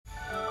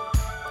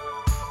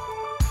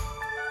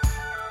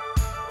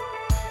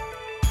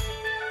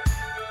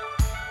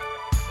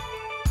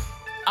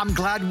I'm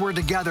glad we're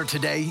together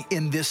today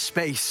in this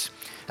space.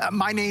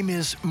 My name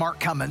is Mark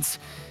Cummins,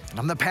 and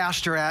I'm the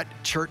pastor at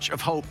Church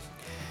of Hope.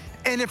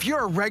 And if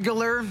you're a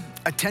regular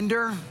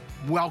attender,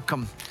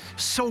 welcome.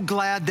 So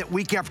glad that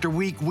week after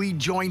week we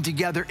join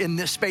together in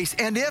this space.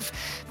 And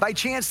if by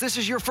chance this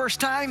is your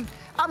first time,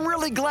 I'm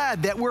really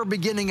glad that we're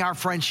beginning our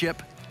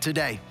friendship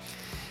today.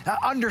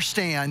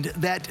 Understand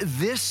that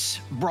this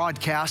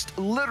broadcast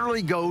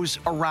literally goes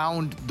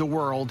around the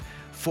world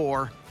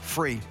for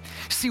free.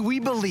 See, we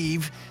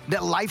believe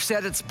that life's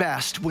at its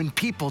best when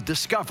people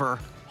discover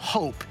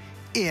hope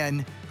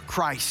in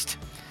Christ.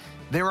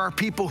 There are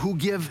people who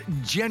give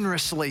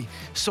generously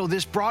so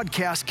this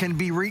broadcast can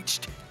be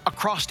reached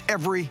across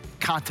every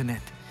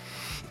continent.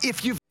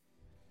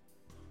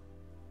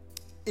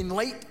 In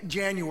late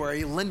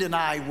January, Linda and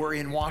I were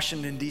in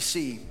Washington,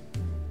 D.C.,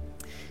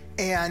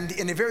 and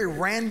in a very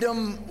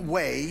random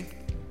way,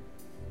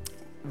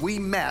 we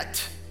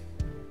met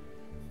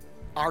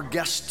our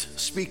guest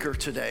speaker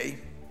today,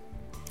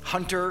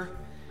 Hunter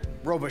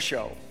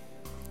Robichaux.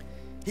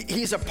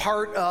 He's a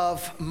part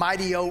of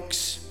Mighty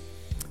Oaks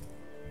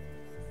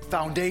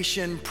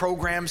Foundation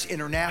Programs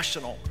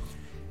International.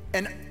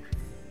 And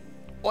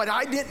what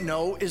I didn't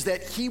know is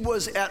that he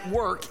was at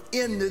work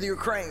in the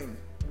Ukraine.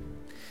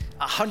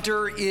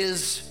 Hunter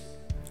is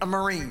a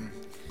Marine.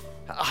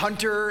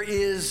 Hunter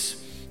is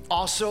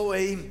also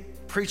a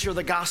preacher of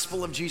the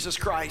gospel of Jesus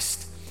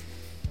Christ.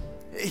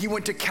 He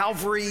went to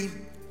Calvary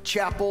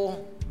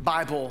Chapel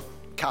Bible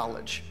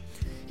College.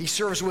 He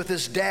serves with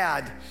his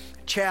dad,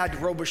 Chad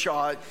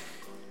Robichaux, at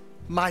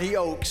Mighty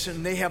Oaks,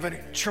 and they have a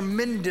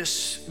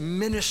tremendous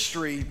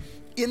ministry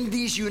in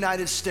these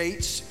United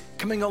States,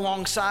 coming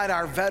alongside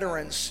our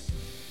veterans,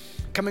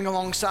 coming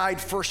alongside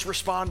first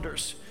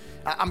responders.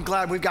 I'm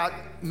glad we've got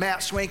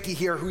Matt Swanky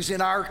here, who's in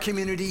our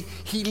community.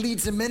 He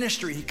leads a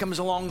ministry. He comes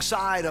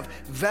alongside of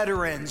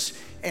veterans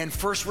and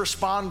first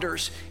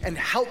responders and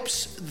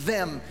helps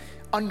them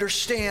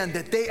understand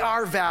that they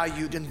are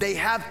valued and they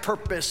have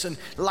purpose and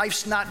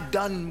life's not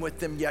done with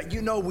them yet.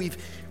 You know, we've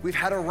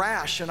had a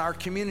rash in our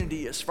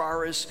community as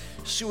far as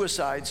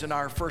suicides in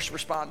our first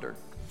responder.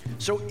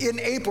 So in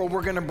April,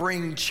 we're gonna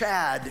bring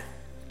Chad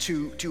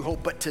to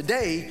Hope, but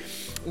today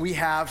we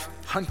have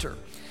Hunter.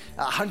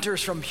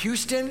 Hunter's from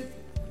Houston.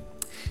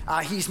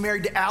 He's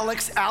married to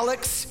Alex.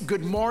 Alex,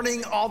 good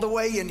morning all the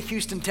way in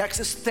Houston,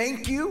 Texas.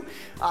 Thank you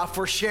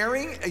for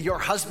sharing your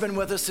husband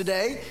with us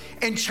today.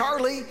 And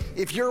Charlie,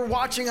 if you're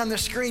watching on the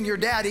screen, your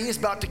daddy is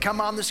about to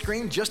come on the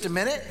screen just a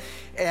minute.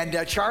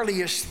 And Charlie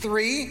is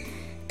 3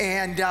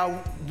 and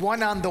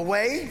 1 on the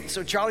way.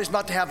 So Charlie's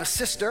about to have a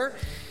sister.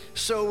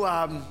 So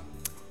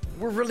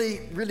we're really,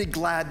 really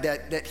glad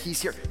that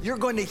he's here. You're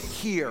going to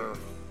hear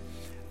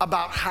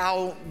about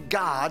how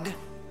God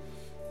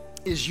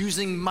is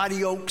using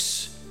Mighty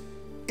Oaks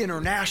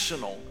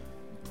International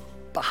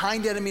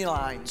behind enemy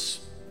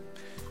lines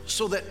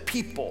so that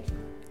people,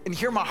 and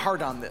hear my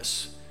heart on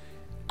this,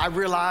 I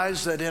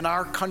realize that in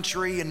our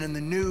country and in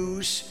the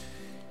news,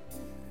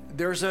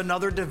 there's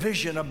another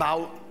division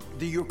about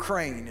the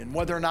Ukraine and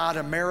whether or not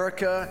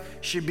America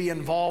should be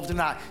involved or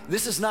not.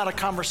 This is not a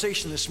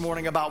conversation this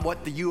morning about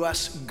what the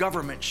U.S.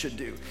 government should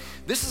do.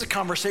 This is a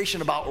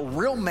conversation about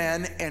real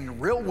men and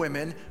real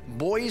women,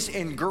 boys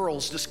and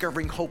girls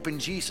discovering hope in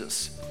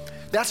Jesus.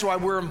 That's why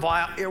we're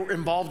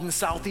involved in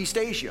Southeast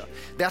Asia.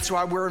 That's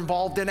why we're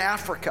involved in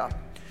Africa.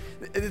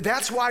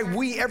 That's why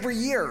we every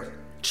year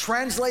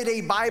translate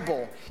a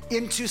Bible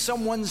into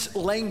someone's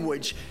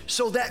language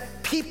so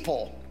that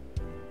people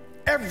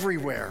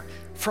everywhere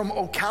from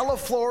Ocala,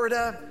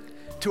 Florida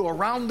to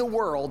around the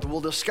world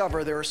will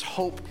discover there's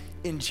hope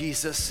in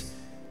Jesus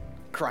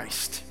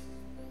Christ.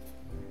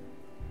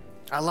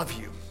 I love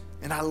you,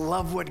 and I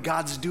love what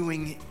God's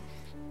doing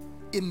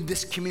in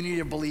this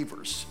community of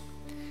believers.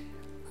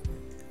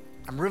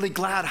 I'm really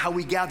glad how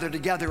we gather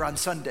together on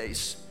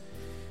Sundays,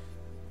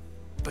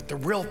 but the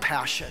real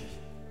passion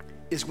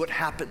is what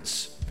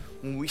happens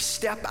when we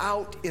step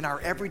out in our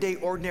everyday,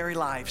 ordinary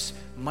lives,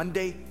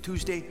 Monday,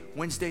 Tuesday,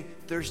 Wednesday,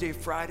 Thursday,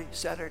 Friday,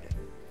 Saturday.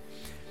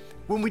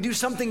 When we do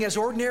something as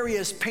ordinary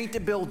as paint a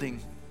building,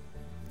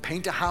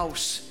 paint a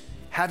house,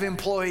 have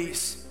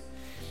employees,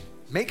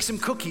 make some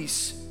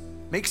cookies,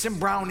 make some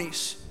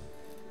brownies,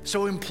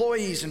 so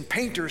employees and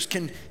painters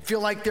can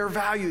feel like they're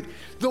valued.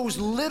 Those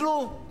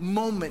little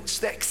moments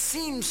that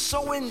seem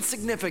so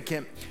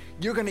insignificant,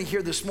 you're gonna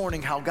hear this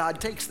morning how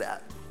God takes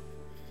that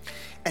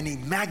and he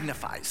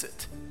magnifies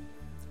it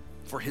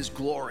for his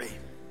glory,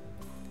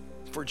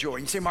 for joy.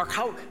 And you say, Mark,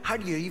 how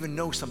do you even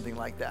know something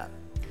like that?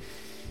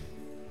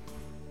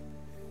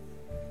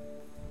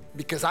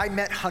 Because I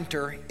met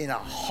Hunter in a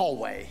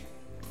hallway,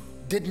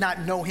 did not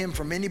know him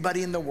from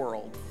anybody in the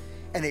world,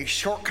 and a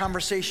short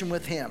conversation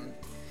with him,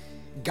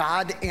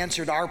 God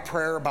answered our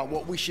prayer about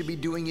what we should be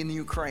doing in the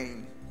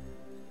Ukraine,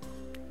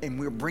 and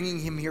we're bringing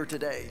him here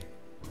today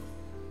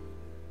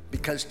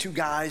because 2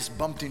 guys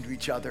bumped into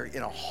each other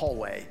in a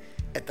hallway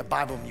at the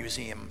Bible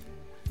Museum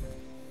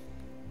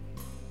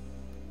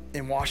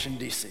in Washington,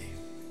 D.C.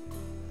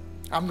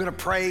 I'm gonna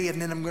pray,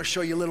 and then I'm gonna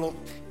show you a little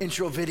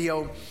intro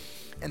video.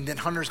 And then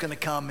Hunter's gonna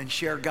come and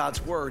share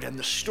God's word and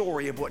the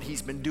story of what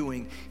he's been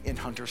doing in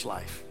Hunter's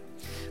life.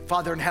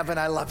 Father in heaven,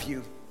 I love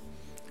you.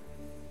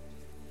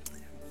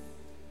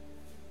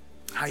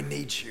 I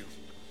need you.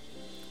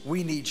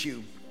 We need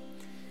you.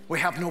 We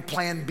have no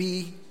plan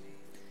B.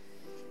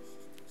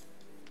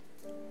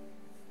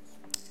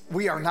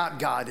 We are not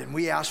God, and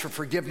we ask for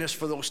forgiveness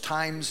for those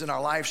times in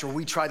our lives where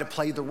we try to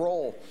play the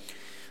role.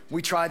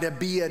 We try to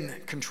be in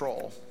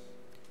control.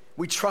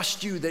 We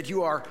trust you that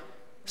you are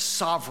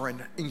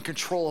sovereign, in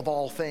control of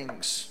all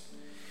things.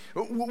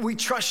 We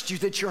trust you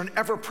that you're an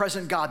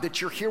ever-present God, that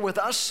you're here with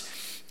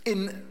us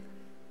in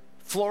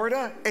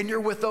Florida, and you're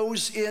with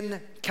those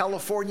in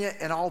California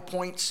and all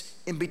points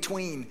in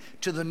between,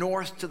 to the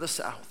north, to the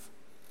south.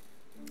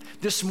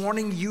 This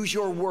morning, use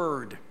your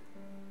word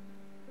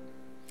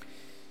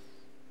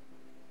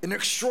in an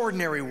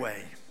extraordinary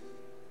way.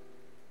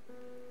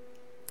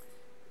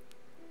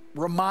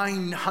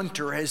 Remind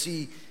Hunter as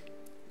he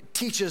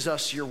teaches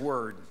us your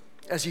word,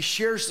 as he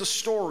shares the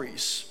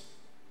stories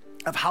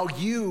of how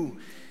you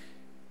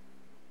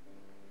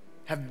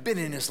have been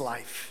in his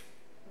life,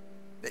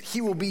 that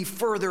he will be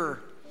further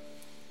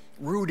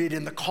rooted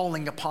in the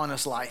calling upon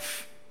his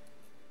life.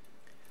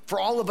 For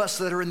all of us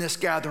that are in this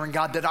gathering,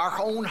 God, that our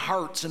own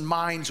hearts and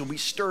minds will be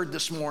stirred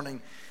this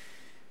morning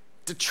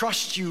to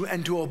trust you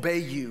and to obey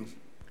you,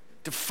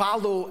 to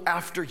follow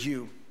after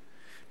you,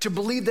 to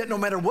believe that no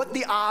matter what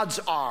the odds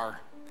are,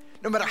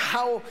 no matter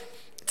how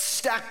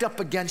stacked up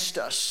against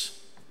us,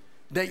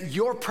 that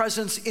your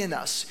presence in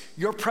us,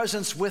 your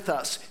presence with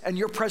us, and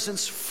your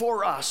presence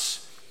for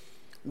us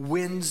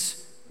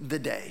wins the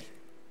day.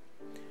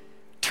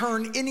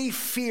 Turn any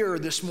fear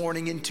this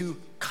morning into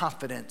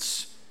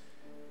confidence.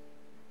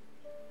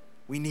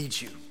 We need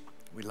you.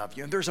 We love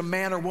you. And there's a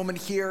man or woman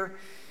here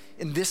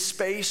in this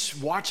space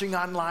watching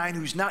online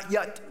who's not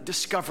yet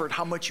discovered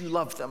how much you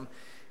love them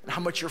and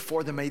how much you're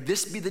for them. May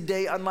this be the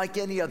day, unlike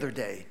any other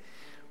day,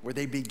 where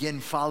they begin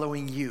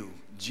following you,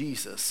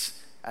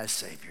 Jesus, as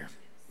Savior.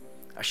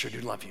 I sure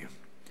do love you.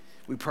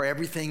 We pray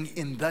everything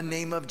in the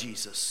name of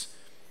Jesus.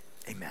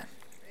 Amen.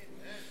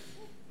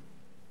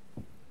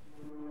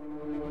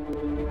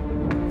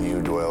 He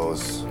who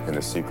dwells in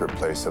the secret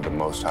place of the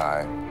Most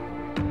High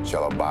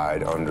shall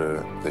abide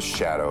under the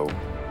shadow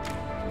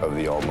of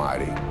the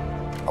Almighty.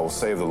 I will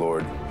say of the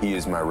Lord, he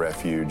is my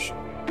refuge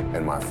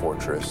and my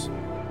fortress,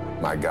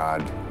 my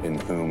God in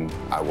whom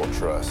I will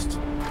trust.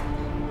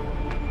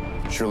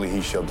 Surely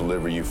he shall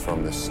deliver you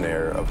from the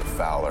snare of the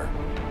fowler.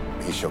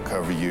 He shall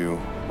cover you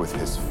with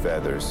his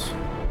feathers,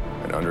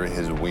 and under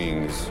his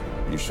wings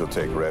you shall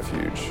take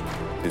refuge.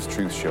 His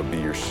truth shall be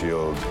your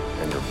shield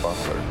and your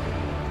buckler.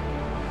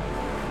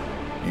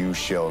 You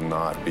shall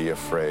not be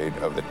afraid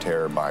of the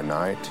terror by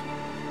night,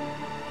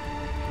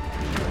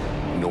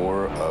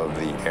 nor of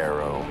the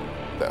arrow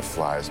that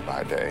flies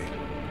by day.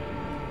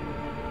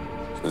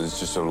 So this is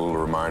just a little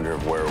reminder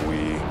of where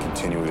we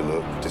continually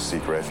look to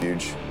seek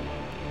refuge.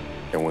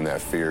 And when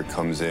that fear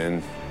comes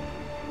in,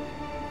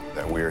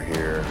 that we're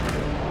here,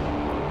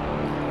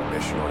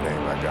 mission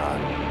ordained by God,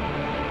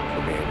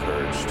 we'll be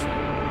encouraged.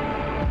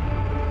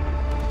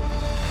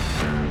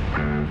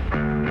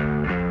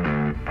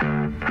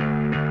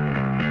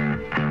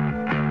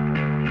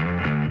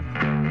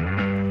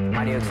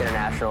 Mighty Oaks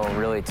International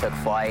really took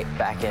flight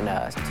back in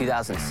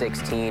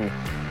 2016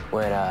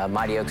 when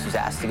Mighty Oaks was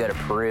asked to go to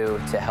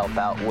Peru to help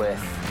out with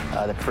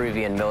the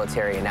Peruvian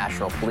military and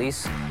national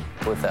police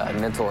with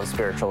mental and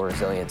spiritual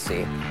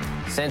resiliency.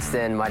 Since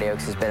then, Mighty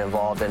Oaks has been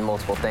involved in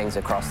multiple things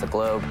across the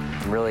globe,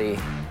 really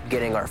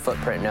getting our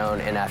footprint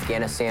known in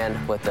Afghanistan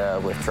with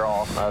the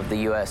withdrawal of the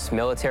U.S.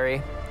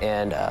 military,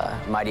 and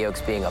Mighty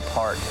Oaks being a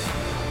part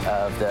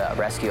of the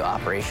rescue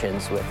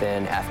operations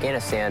within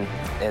Afghanistan.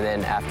 And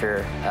then after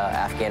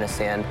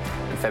Afghanistan,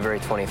 on February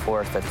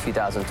 24th of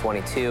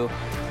 2022,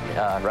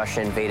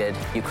 Russia invaded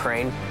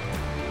Ukraine,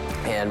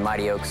 and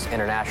Mighty Oaks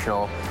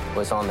International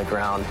was on the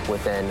ground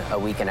within a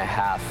week and a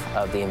half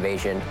of the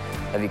invasion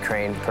of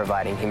Ukraine,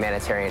 providing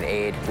humanitarian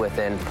aid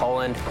within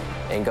Poland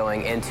and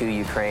going into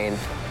Ukraine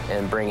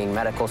and bringing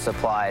medical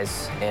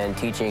supplies and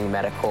teaching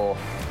medical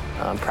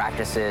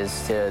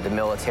practices to the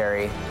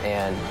military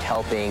and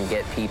helping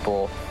get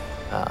people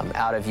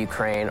out of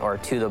Ukraine or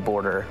to the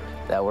border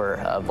that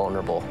were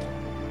vulnerable.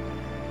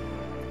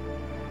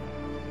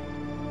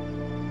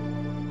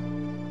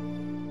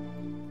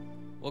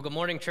 Well, good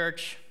morning,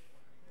 church.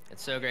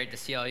 It's so great to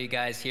see all you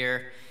guys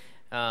here.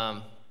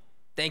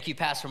 Thank you,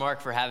 Pastor Mark,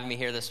 for having me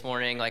here this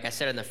morning. Like I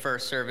said in the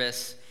first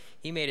service,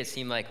 he made it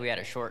seem like we had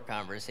a short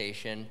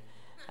conversation.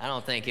 I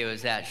don't think it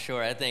was that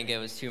short. I think it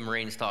was two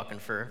Marines talking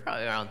for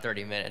probably around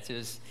 30 minutes.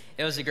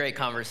 It was a great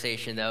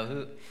conversation, though.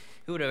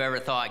 Who would have ever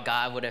thought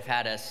God would have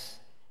had us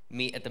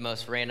meet at the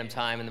most random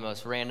time in the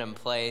most random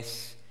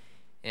place?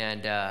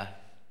 And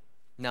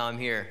now I'm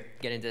here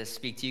getting to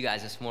speak to you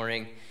guys this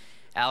morning.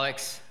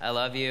 Alex, I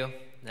love you.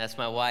 That's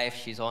my wife.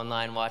 She's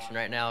online watching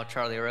right now.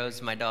 Charlie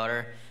Rose, my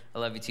daughter. I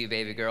love you too,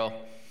 baby girl.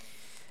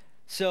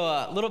 So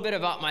a little bit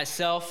about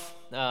myself.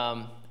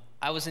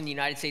 I was in the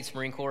United States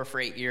Marine Corps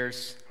for 8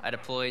 years. I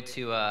deployed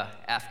to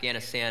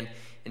Afghanistan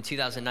in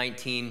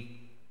 2019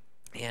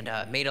 and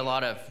made a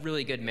lot of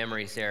really good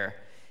memories there.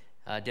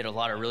 Did a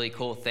lot of really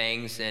cool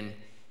things and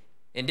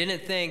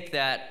didn't think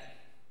that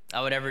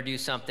I would ever do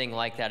something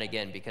like that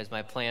again, because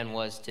my plan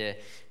was to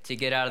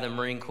get out of the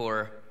Marine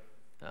Corps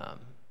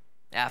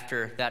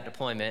after that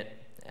deployment,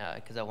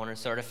 because I wanted to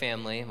start a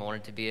family. I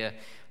wanted to be a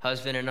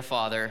husband and a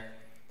father.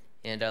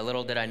 And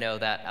little did I know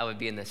that I would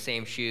be in the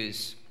same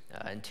shoes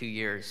in 2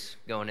 years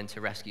going in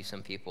to rescue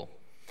some people.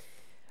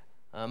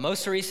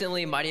 Most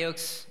recently, Mighty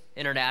Oaks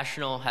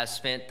International has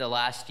spent the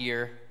last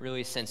year,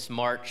 really since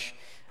March,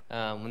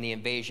 when the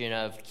invasion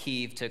of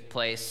Kyiv took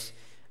place.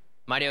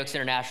 Mighty Oaks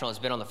International has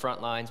been on the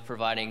front lines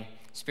providing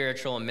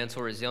spiritual and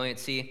mental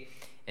resiliency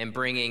and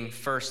bringing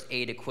first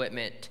aid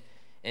equipment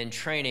and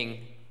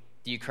training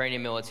the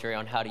Ukrainian military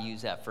on how to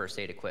use that first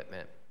aid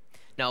equipment.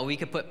 Now, we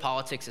could put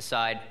politics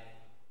aside,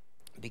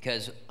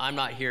 because I'm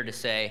not here to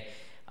say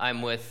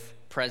I'm with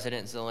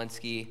President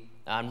Zelensky,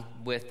 I'm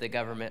with the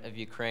government of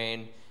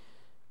Ukraine.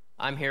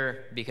 I'm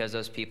here because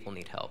those people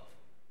need help.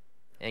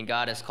 And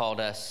God has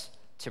called us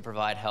to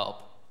provide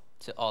help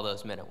to all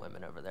those men and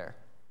women over there.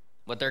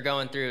 What they're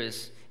going through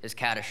is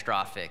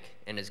catastrophic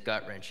and is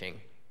gut-wrenching.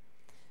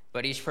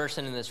 But each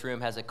person in this room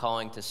has a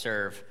calling to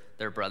serve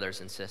their brothers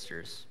and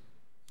sisters.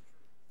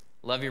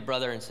 Love your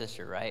brother and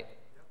sister, right?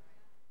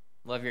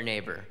 Love your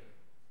neighbor.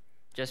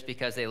 Just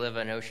because they live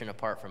an ocean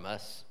apart from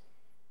us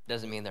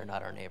doesn't mean they're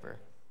not our neighbor.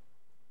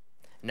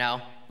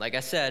 Now, like I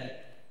said,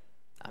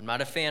 I'm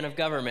not a fan of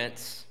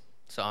governments,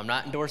 so I'm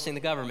not endorsing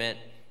the government,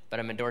 but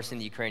I'm endorsing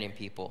the Ukrainian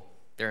people.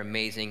 They're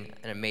amazing,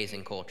 an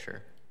amazing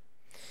culture.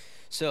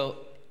 So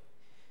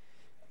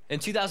in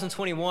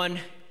 2021,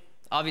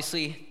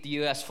 obviously the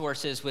U.S.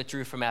 forces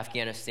withdrew from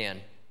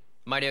Afghanistan.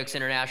 Mighty Oaks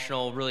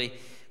International really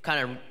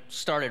kind of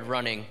started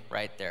running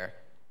right there.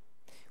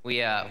 We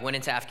went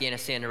into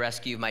Afghanistan to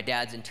rescue my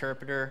dad's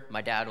interpreter.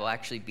 My dad will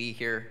actually be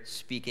here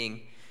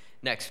speaking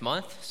next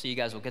month, so you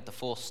guys will get the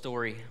full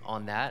story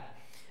on that.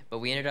 But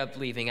we ended up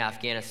leaving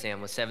Afghanistan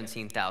with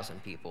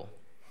 17,000 people.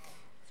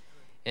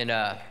 And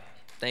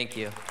thank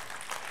you.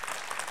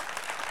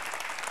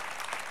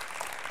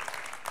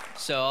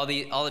 So all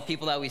the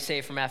people that we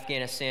saved from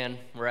Afghanistan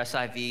were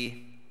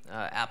SIV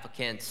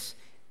applicants,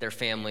 their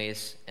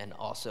families, and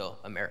also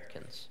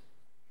Americans.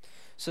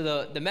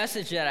 So the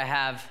message that I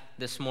have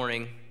this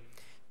morning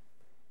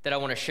that I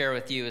want to share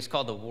with you is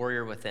called The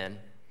Warrior Within.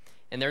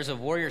 And there's a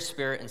warrior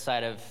spirit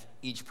inside of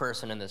each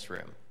person in this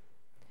room.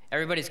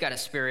 Everybody's got a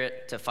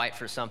spirit to fight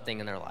for something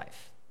in their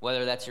life,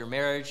 whether that's your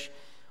marriage,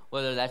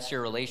 whether that's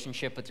your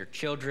relationship with your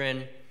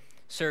children,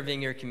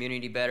 serving your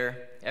community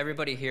better.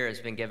 Everybody here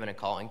has been given a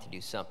calling to do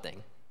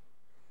something.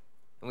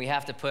 And we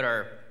have to put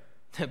our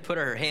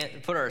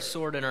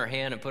sword in our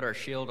hand and put our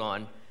shield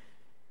on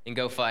and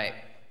go fight.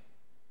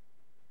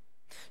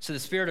 So the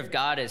Spirit of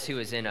God is who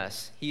is in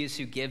us. He is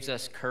who gives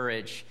us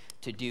courage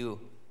to do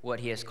what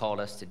he has called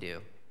us to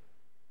do.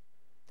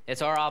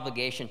 It's our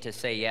obligation to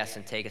say yes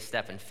and take a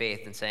step in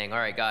faith and saying, all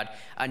right, God,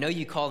 I know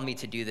you called me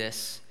to do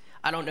this.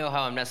 I don't know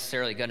how I'm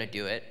necessarily going to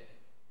do it,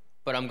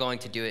 but I'm going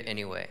to do it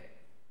anyway.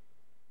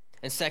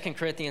 In 2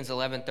 Corinthians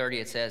 11:30,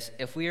 it says,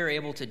 if we are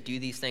able to do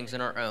these things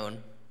on our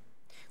own,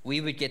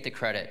 we would get the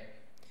credit.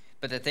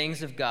 But the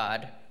things of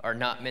God are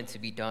not meant to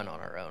be done on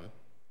our own,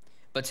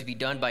 but to be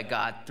done by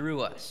God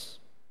through us.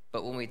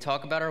 But when we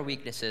talk about our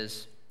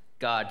weaknesses,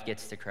 God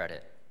gets the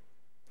credit.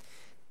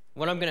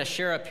 What I'm going to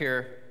share up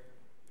here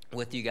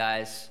with you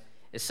guys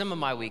is some of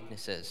my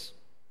weaknesses,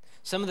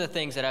 some of the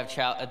things that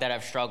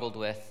I've struggled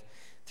with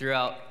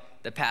throughout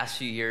the past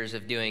few years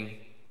of doing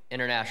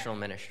international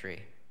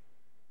ministry.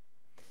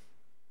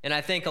 And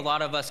I think a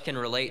lot of us can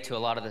relate to a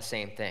lot of the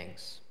same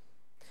things.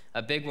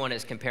 A big one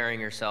is comparing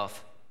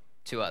yourself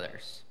to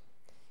others.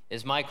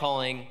 Is my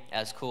calling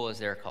as cool as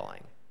their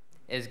calling?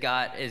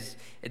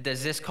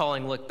 Does this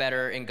calling look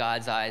better in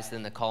God's eyes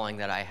than the calling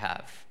that I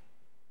have?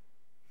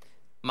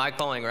 My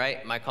calling,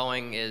 right? My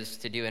calling is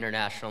to do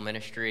international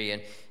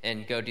ministry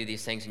and go do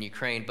these things in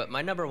Ukraine. But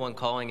my number one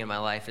calling in my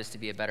life is to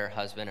be a better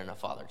husband and a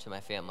father to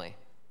my family.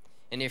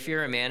 And if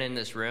you're a man in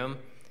this room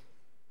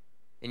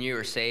and you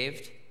are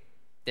saved,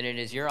 then it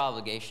is your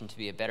obligation to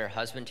be a better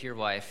husband to your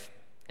wife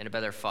and a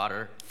better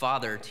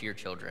father to your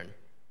children.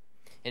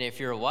 And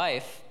if you're a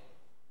wife,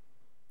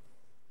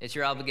 it's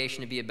your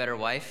obligation to be a better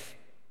wife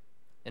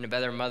and a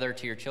better mother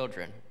to your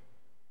children.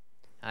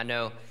 I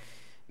know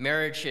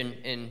marriage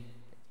and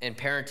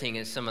parenting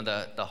is some of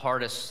the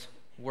hardest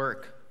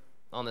work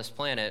on this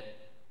planet,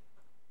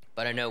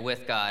 but I know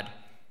with God,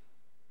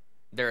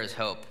 there is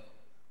hope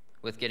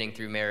with getting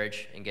through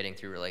marriage and getting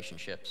through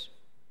relationships.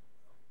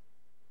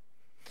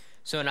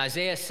 So in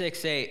Isaiah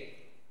 6:8,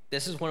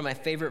 this is one of my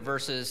favorite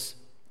verses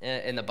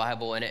in the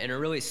Bible, and it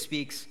really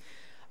speaks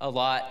a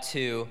lot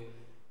to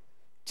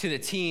the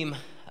team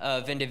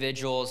of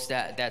individuals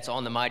that's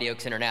on the Mighty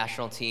Oaks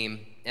International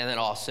team, and then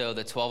also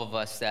the 12 of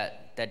us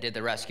that did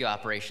the rescue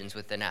operations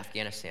within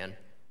Afghanistan.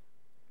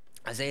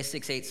 Isaiah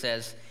 6:8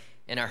 says,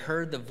 "And I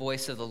heard the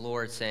voice of the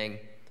Lord saying,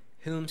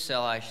 'Whom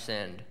shall I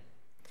send?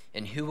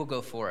 And who will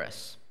go for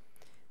us?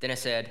 Then I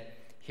said,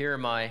 here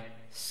am I,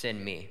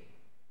 send me.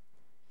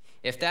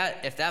 If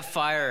that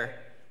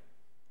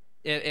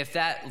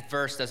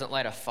verse doesn't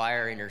light a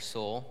fire in your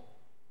soul,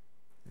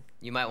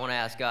 you might want to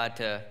ask God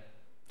to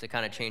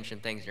kind of change some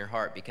things in your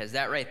heart, because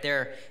that right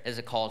there is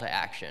a call to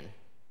action.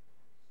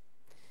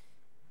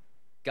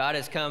 God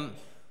has come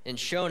and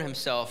shown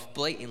himself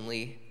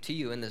blatantly to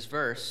you in this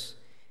verse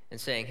and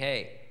saying,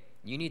 hey,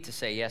 you need to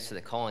say yes to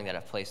the calling that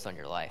I've placed on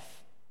your life.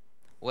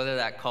 Whether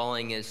that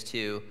calling is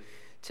to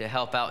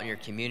help out in your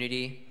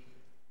community,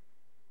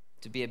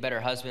 to be a better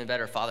husband,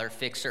 better father,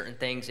 fix certain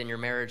things in your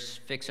marriage,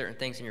 fix certain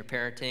things in your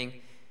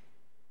parenting,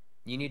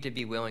 you need to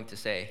be willing to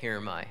say, here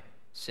am I,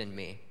 send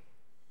me.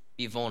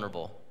 Be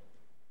vulnerable.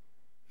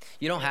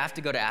 You don't have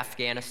to go to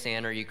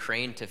Afghanistan or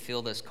Ukraine to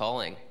feel this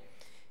calling.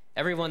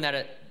 Everyone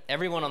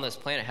on this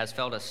planet has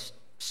felt a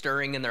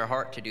stirring in their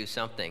heart to do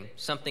something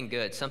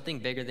good, something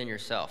bigger than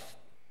yourself.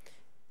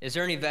 Is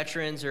there any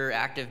veterans or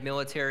active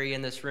military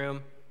in this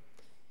room?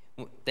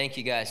 Thank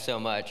you guys so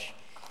much.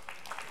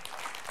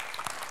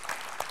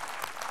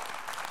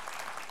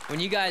 When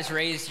you guys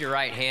raised your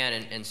right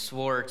hand and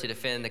swore to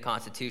defend the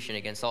Constitution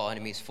against all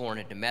enemies, foreign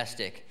and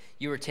domestic,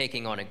 you were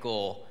taking on a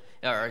goal,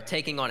 or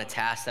taking on a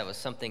task that was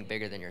something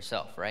bigger than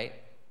yourself, right?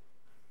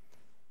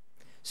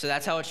 So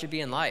that's how it should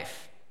be in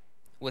life.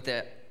 With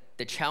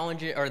the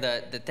challenges or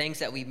the things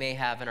that we may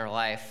have in our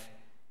life,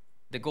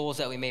 the goals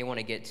that we may want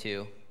to get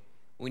to,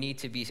 we need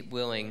to be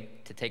willing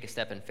to take a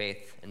step in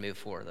faith and move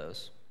forward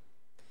those.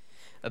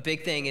 A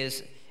big thing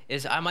is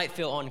I might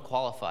feel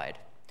unqualified.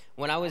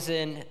 When I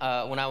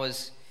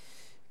was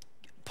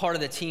part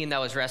of the team that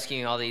was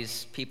rescuing all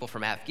these people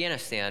from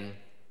Afghanistan,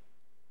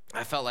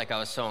 I felt like I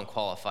was so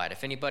unqualified.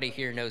 If anybody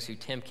here knows who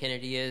Tim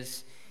Kennedy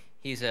is,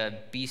 he's a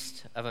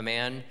beast of a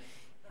man.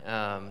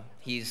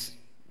 He's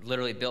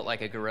literally built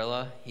like a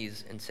gorilla.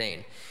 He's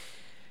insane.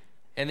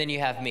 And then you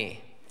have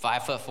me,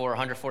 5'4",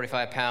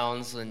 145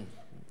 pounds, and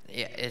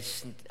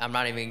I'm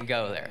not even gonna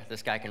go there.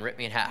 This guy can rip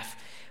me in half.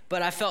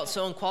 But I felt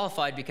so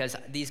unqualified because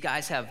these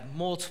guys have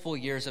multiple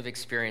years of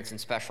experience in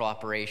special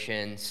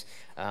operations,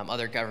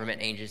 other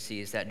government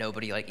agencies that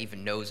nobody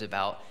even knows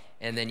about.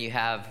 And then you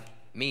have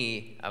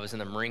me. I was in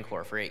the Marine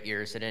Corps for 8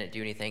 years. I didn't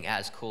do anything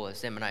as cool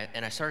as them.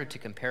 And I started to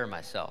compare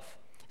myself.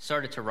 It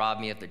started to rob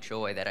me of the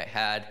joy that I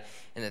had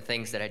and the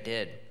things that I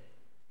did.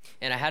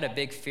 And I had a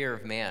big fear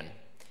of man.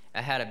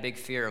 I had a big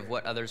fear of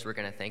what others were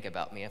going to think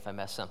about me if I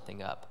messed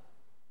something up.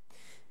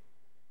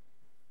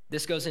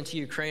 This goes into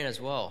Ukraine as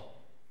well.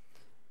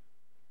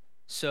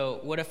 So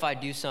what if I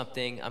do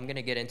something, I'm going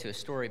to get into a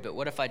story, but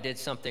what if I did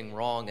something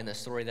wrong in the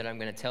story that I'm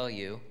going to tell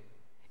you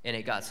and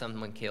it got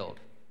someone killed?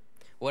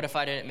 What if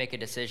I didn't make a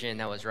decision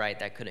that was right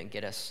that couldn't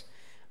get us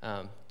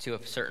to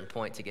a certain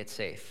point to get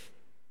safe?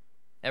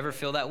 Ever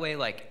feel that way?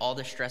 Like all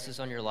the stresses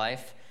on your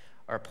life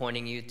are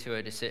pointing you to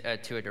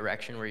a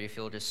direction where you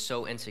feel just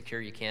so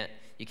insecure you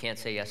can't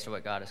say yes to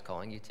what God is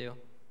calling you to?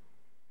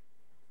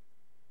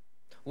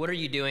 What are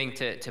you doing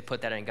to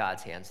put that in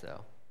God's hands,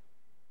 though?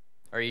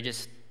 Are you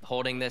just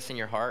holding this in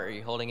your heart? Are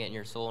you holding it in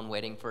your soul and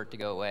waiting for it to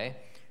go away?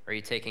 Or are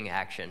you taking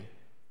action?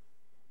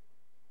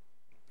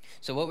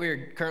 So what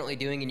we're currently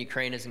doing in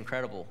Ukraine is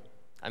incredible.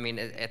 I mean,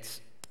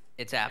 it's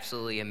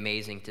absolutely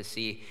amazing to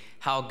see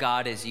how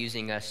God is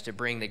using us to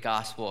bring the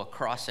gospel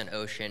across an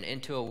ocean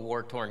into a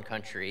war-torn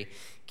country,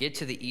 get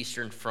to the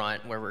Eastern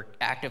Front where we're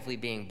actively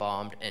being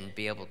bombed, and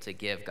be able to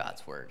give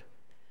God's word.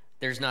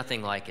 There's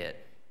nothing like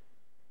it.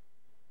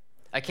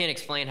 I can't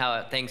explain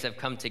how things have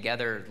come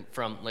together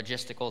from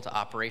logistical to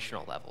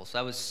operational levels.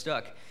 I was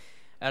stuck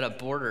at a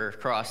border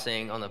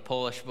crossing on the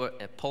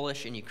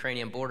Polish and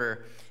Ukrainian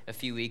border a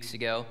few weeks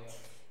ago,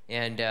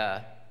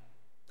 and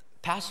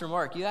Pastor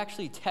Mark, you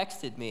actually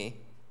texted me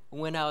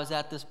when I was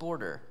at this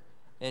border,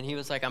 and he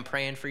was like, I'm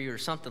praying for you or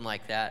something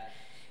like that,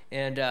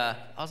 and I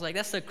was like,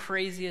 that's the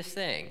craziest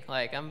thing.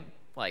 Like, I'm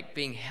like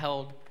being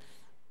held,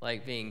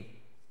 like being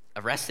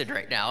arrested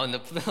right now, and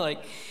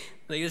like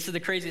this is the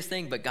craziest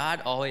thing, but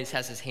God always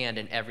has his hand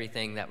in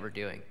everything that we're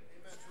doing.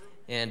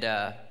 And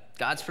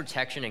God's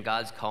protection and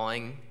God's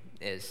calling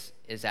is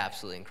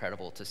absolutely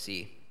incredible to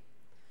see.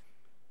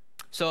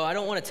 So I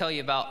don't want to tell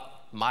you about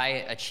my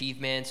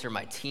achievements or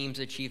my team's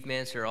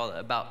achievements or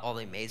about all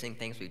the amazing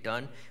things we've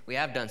done. We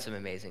have done some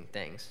amazing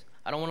things.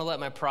 I don't want to let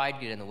my pride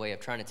get in the way of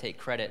trying to take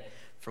credit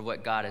for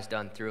what God has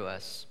done through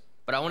us.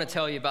 But I want to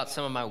tell you about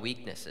some of my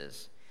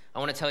weaknesses. I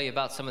want to tell you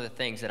about some of the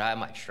things that I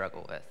might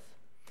struggle with.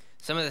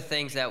 Some of the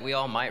things that we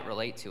all might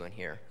relate to in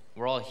here.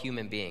 We're all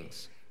human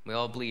beings. We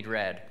all bleed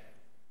red.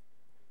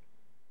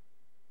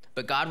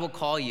 But God will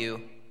call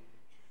you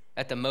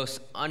at the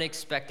most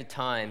unexpected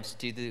times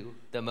to do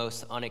the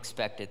most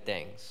unexpected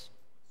things.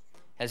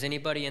 Has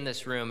anybody in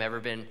this room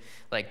ever been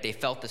like they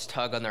felt this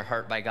tug on their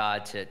heart by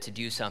God to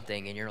do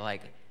something, and you're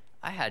like,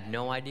 I had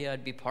no idea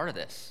I'd be part of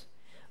this.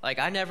 Like,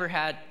 I never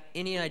had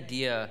any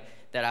idea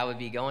that I would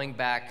be going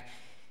back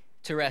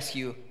to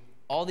rescue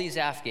all these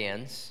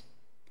Afghans.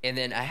 And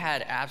then I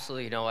had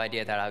absolutely no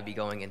idea that I would be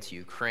going into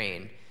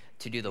Ukraine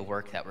to do the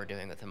work that we're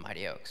doing with the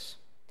Mighty Oaks.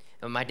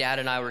 And my dad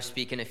and I were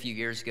speaking a few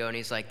years ago, and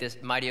he's like, "This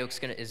Mighty Oaks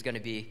is going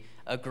to be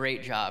a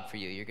great job for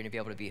you. You're going to be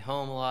able to be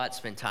home a lot,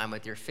 spend time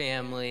with your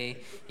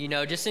family,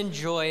 just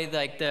enjoy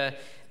like the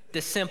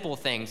simple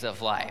things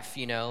of life,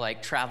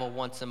 like travel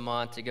once a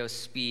month to go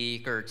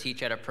speak or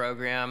teach at a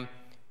program."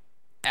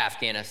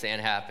 Afghanistan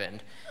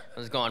happened. I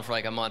was gone for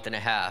like a month and a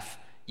half.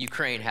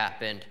 Ukraine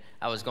happened.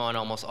 I was gone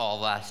almost all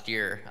last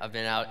year. I've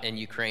been out in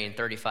Ukraine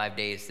 35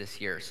 days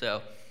this year.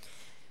 So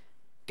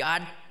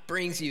God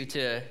brings you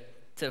to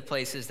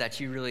places that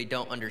you really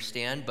don't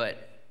understand,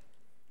 but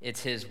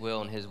it's his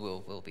will, and his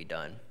will be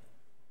done.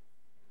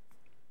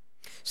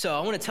 So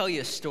I want to tell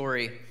you a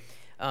story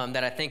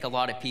that I think a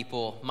lot of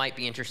people might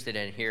be interested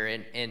in here,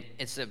 and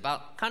it's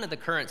about kind of the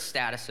current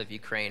status of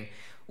Ukraine,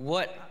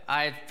 what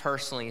I've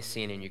personally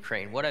seen in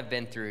Ukraine, what I've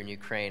been through in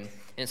Ukraine,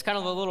 and it's kind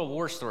of a little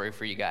war story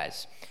for you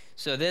guys.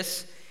 So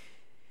this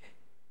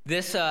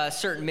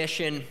certain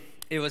mission,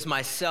 it was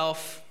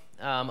myself,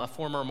 a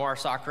former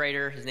Mars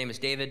operator. His name is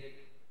David.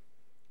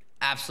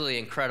 Absolutely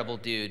incredible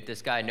dude.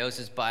 This guy knows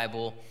his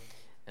Bible,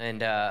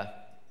 and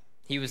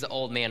he was the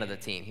old man of the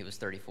team. He was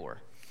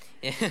 34.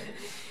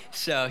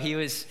 So he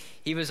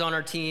was on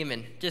our team,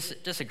 and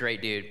just a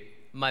great dude.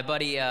 My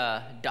buddy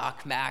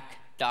Doc Mack.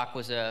 Doc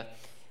was a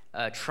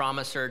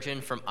trauma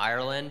surgeon from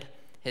Ireland.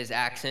 His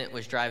accent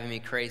was driving me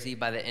crazy.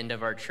 By the end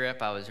of our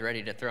trip, I was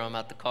ready to throw him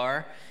out the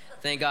car.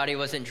 Thank God he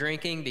wasn't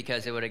drinking,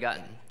 because it would have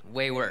gotten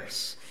way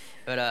worse.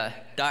 But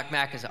Doc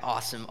Mack is an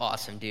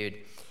awesome dude.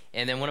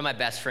 And then one of my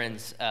best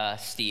friends,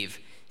 Steve.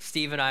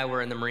 Steve and I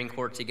were in the Marine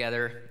Corps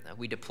together.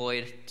 We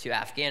deployed to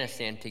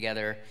Afghanistan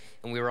together,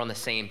 and we were on the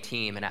same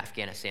team in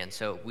Afghanistan.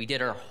 So we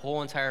did our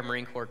whole entire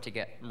Marine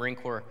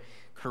Corps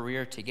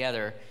career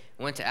together,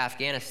 went to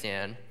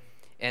Afghanistan,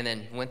 and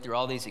then went through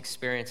all these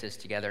experiences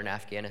together in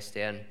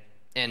Afghanistan.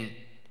 And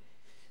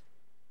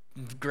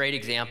great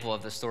example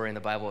of the story in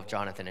the Bible of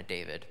Jonathan and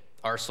David.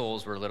 Our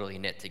souls were literally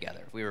knit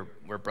together.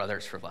 We're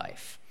brothers for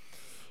life.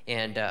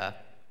 And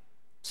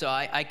so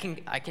I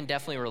can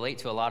definitely relate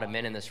to a lot of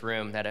men in this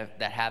room that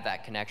have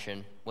that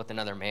connection with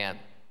another man.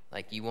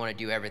 Like, you want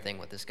to do everything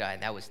with this guy,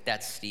 and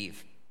that's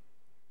Steve.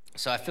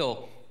 So I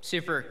feel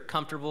super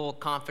comfortable,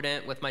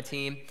 confident with my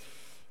team.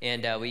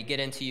 And we get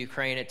into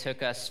Ukraine. It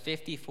took us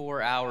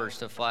 54 hours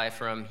to fly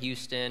from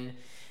Houston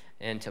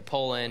into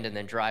Poland, and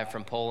then drive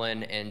from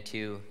Poland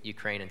into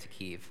Ukraine into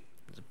Kyiv.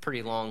 It was a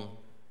pretty long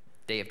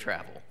day of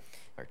travel,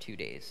 or 2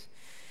 days.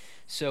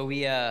 So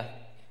we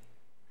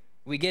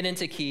get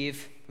into Kyiv.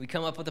 We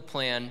come up with a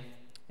plan,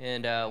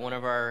 and one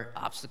of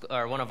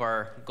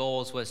our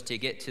goals was to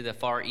get to the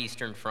far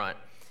eastern front,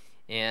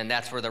 and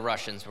that's where the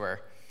Russians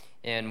were.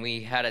 And we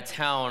had a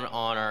town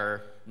on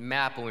our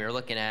map when we were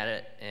looking at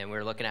it, and we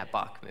were looking at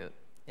Bakhmut.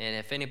 And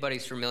if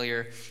anybody's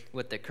familiar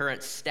with the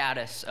current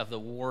status of the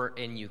war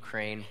in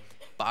Ukraine,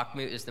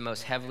 Bakhmut is the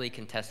most heavily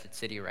contested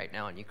city right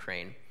now in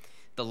Ukraine.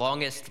 The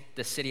longest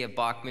the city of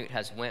Bakhmut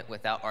has went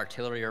without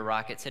artillery or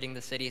rockets hitting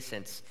the city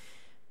since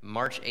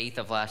March 8th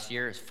of last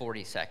year is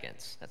 40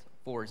 seconds. That's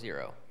 40.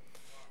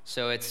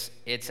 So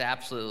it's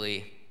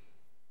absolutely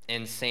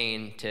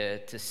insane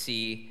to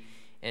see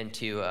and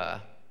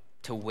to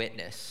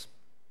witness.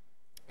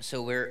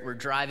 So we're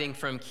driving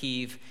from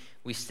Kyiv.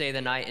 We stay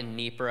the night in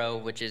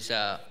Dnipro, which is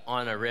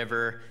on a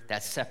river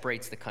that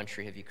separates the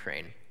country of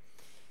Ukraine.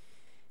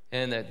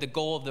 And the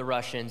goal of the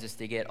Russians is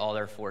to get all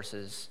their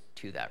forces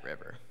to that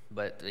river,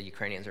 but the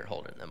Ukrainians are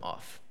holding them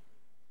off.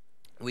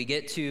 We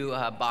get to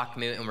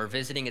Bakhmut, and we're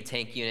visiting a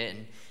tank unit,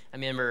 and I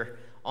remember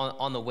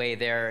on the way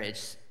there,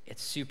 it's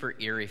super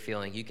eerie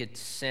feeling. You could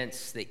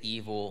sense the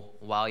evil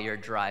while you're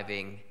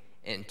driving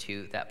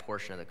into that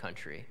portion of the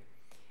country.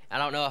 I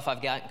don't know if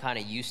I've gotten kind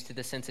of used to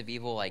the sense of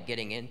evil, like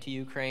getting into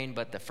Ukraine,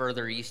 but the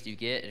further east you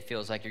get, it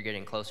feels like you're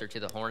getting closer to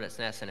the hornet's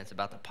nest, and it's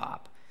about to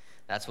pop.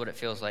 That's what it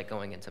feels like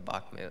going into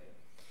Bakhmut.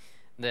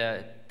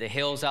 The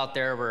hills out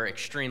there were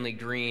extremely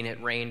green.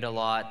 It rained a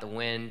lot. The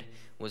wind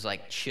was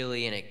like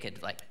chilly, and it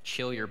could like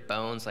chill your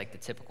bones like the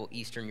typical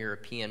Eastern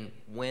European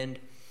wind.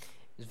 It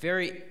was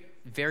very,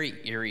 very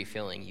eerie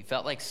feeling. You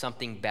felt like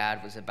something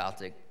bad was about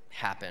to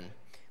happen.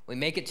 We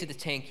make it to the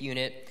tank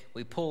unit,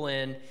 we pull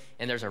in,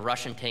 and there's a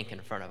Russian tank in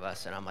front of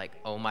us, and I'm like,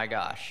 oh my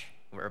gosh,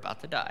 we're about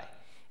to die.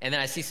 And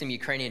then I see some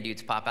Ukrainian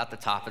dudes pop out the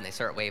top, and they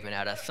start waving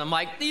at us. I'm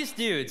like, these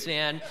dudes,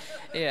 man.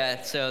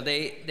 Yeah, so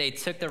they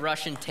took the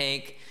Russian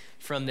tank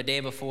from the day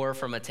before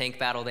from a tank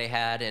battle they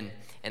had, and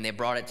they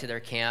brought it to their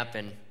camp,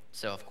 and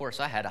so of course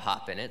I had to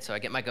hop in it. So I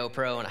get my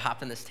GoPro, and I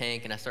hop in this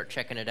tank, and I start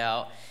checking it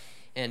out.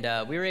 And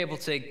we were able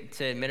to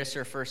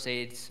administer first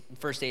aid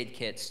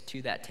kits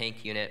to that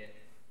tank unit,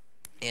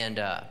 and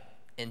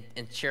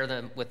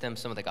share with them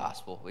some of the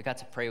gospel. We got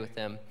to pray with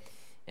them,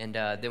 and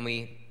then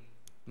we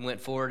went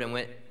forward and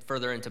went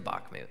further into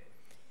Bakhmut.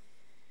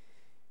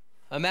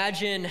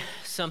 Imagine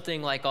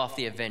something like off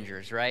the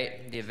Avengers,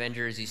 right? The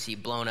Avengers, you see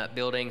blown up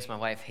buildings. My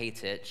wife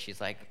hates it.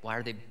 She's like, why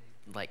are they,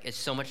 like, it's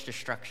so much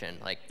destruction.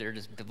 Like, they're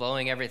just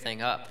blowing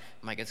everything up.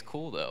 I'm like, it's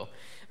cool though.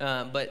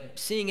 But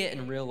seeing it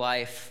in real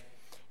life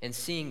and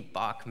seeing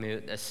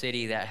Bakhmut, a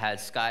city that had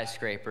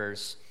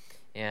skyscrapers,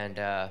 and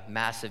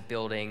massive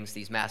buildings.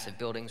 These massive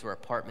buildings were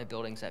apartment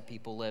buildings that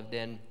people lived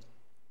in,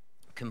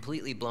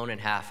 completely blown in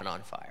half and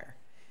on fire.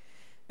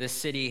 This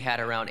city had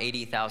around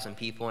 80,000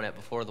 people in it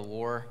before the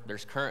war.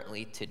 There's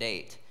currently, to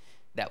date,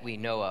 that we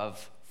know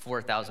of,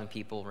 4,000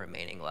 people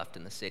remaining left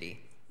in the city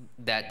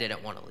that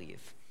didn't want to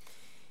leave.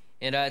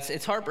 And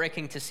it's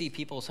heartbreaking to see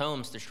people's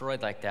homes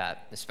destroyed like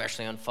that,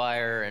 especially on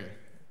fire, and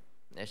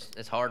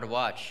it's hard to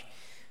watch.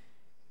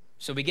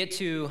 So we get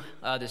to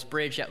this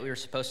bridge that we were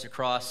supposed to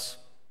cross,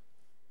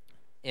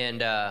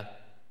 and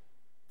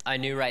I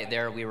knew right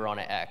there we were on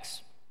an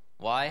X.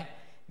 Why?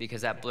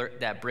 Because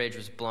that bridge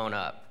was blown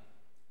up.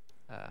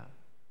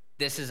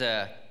 This is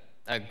a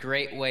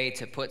great way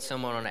to put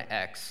someone on an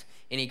X.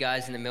 Any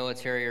guys in the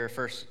military or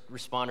first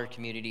responder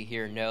community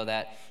here know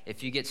that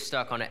if you get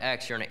stuck on an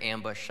X, you're on an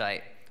ambush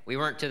site. We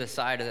weren't to the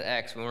side of the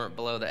X. We weren't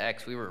below the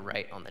X. We were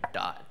right on the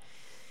dot.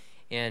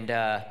 And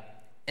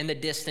in the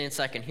distance,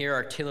 I can hear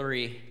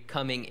artillery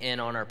coming in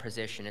on our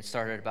position. It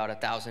started about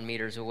 1,000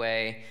 meters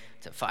away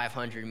to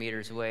 500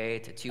 meters away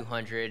to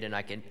 200,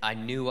 and I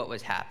knew what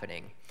was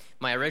happening.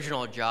 My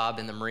original job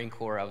in the Marine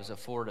Corps, I was a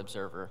forward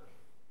observer.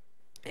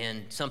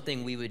 And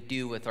something we would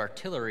do with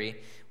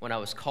artillery when I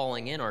was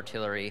calling in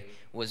artillery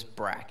was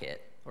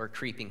bracket or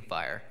creeping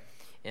fire.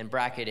 And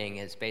bracketing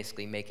is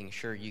basically making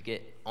sure you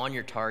get on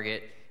your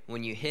target.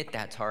 When you hit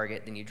that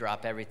target, then you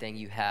drop everything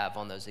you have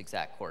on those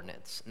exact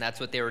coordinates. And that's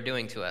what they were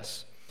doing to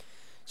us.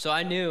 So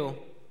I knew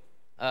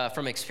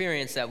from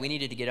experience that we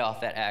needed to get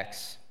off that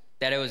X,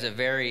 that it was a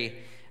very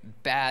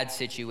bad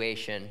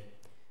situation.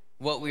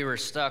 What we were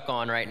stuck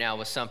on right now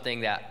was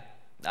something that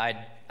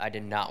I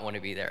did not want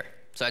to be there.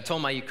 So I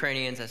told my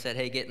Ukrainians, I said,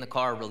 hey, get in the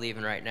car, we're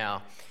leaving right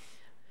now.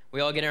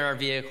 We all get in our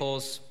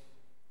vehicles.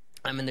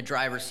 I'm in the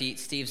driver's seat,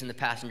 Steve's in the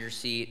passenger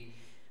seat.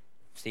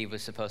 Steve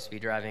was supposed to be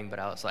driving, but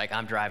I was like,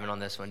 I'm driving on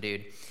this one,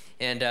 dude.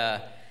 And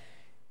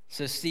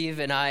so Steve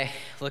and I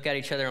look at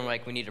each other and we're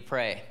like, we need to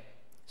pray.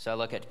 So I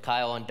look at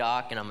Kyle and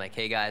Doc and I'm like,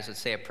 hey guys, let's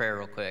say a prayer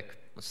real quick.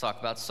 Let's talk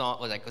about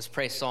let's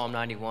pray Psalm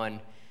 91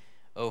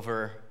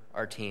 over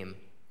our team.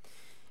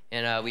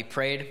 And we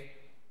prayed.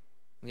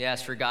 We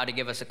asked for God to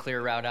give us a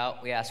clear route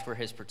out. We asked for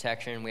his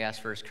protection. We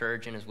asked for his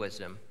courage and his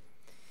wisdom.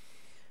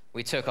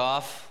 We took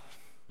off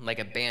like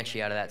a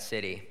banshee out of that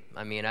city.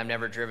 I mean, I've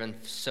never driven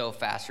so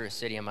fast through a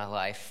city in my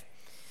life.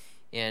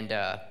 And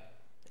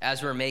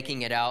as we're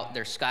making it out,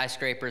 there's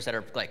skyscrapers that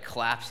are like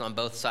collapsed on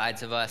both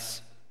sides of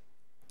us.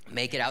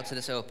 Make it out to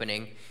this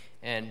opening.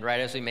 And right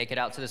as we make it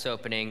out to this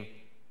opening,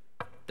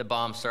 the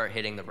bombs start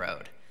hitting the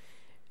road.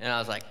 And I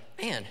was like,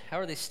 man, how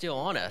are they still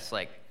on us?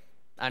 Like,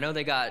 I know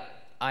they got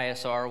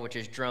ISR, which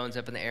is drones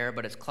up in the air,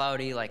 but it's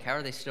cloudy. Like, how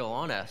are they still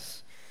on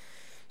us?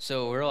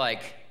 So we're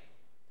like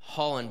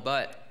hauling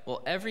butt.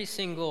 Well, every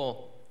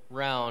single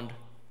round,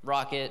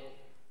 rocket,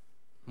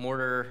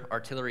 mortar,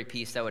 artillery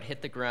piece that would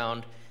hit the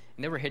ground,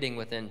 and they were hitting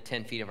within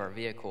 10 feet of our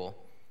vehicle,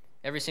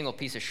 every single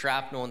piece of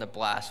shrapnel in the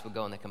blast would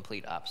go in the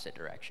complete opposite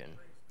direction.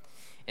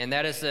 And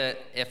that is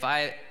if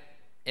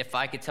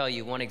I could tell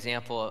you one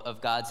example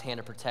of God's hand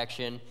of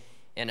protection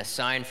and a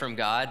sign from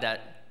God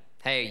that,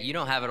 hey, you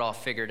don't have it all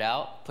figured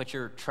out. Put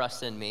your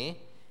trust in me.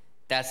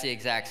 That's the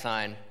exact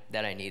sign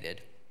that I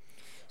needed.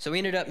 So we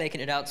ended up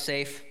making it out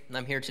safe, and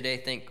I'm here today,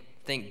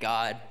 thank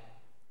God.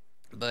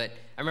 But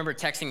I remember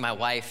texting my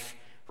wife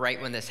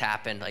right when this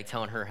happened, like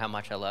telling her how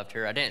much I loved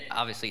her. I didn't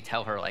obviously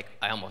tell her like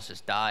I almost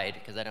just died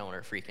because I don't want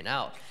her freaking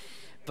out.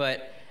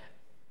 But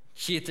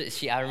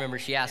I remember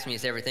she asked me,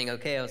 is everything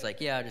okay? I was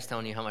like, yeah, I'm just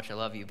telling you how much I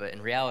love you. But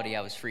in reality,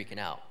 I was freaking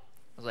out.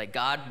 I was like,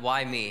 God,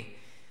 why me?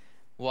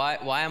 Why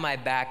am I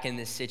back in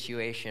this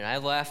situation? I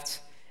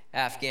left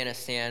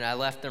Afghanistan. I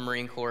left the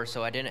Marine Corps,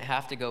 so I didn't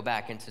have to go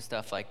back into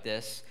stuff like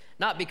this.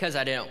 Not because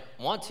I didn't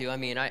want to. I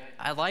mean,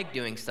 I like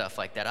doing stuff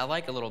like that. I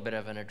like a little bit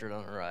of an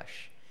adrenaline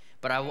rush.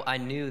 But I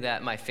knew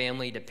that my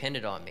family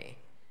depended on me.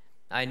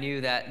 I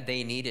knew that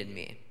they needed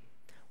me.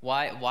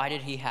 Why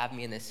did he have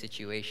me in this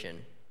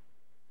situation?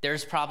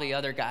 There's probably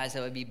other guys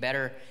that would be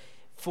better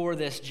for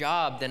this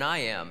job than I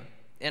am.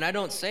 And I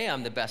don't say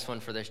I'm the best one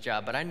for this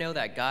job, but I know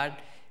that God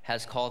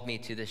has called me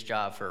to this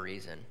job for a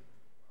reason.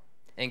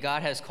 And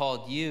God has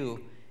called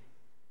you,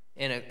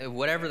 and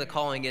whatever the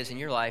calling is in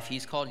your life,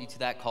 he's called you to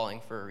that calling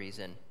for a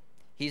reason.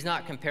 He's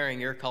not comparing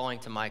your calling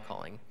to my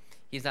calling.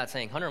 He's not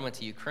saying, Hunter went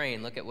to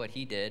Ukraine, look at what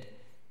he did,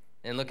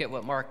 and look at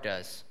what Mark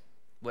does.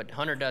 What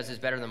Hunter does is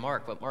better than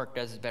Mark. What Mark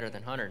does is better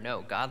than Hunter.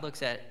 No, God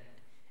looks at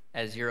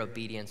as your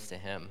obedience to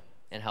him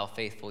and how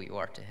faithful you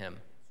are to him.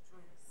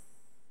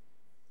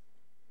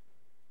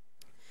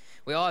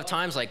 We all have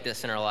times like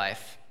this in our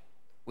life.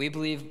 We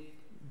believe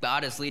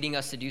God is leading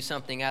us to do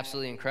something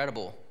absolutely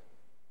incredible.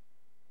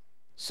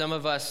 Some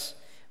of us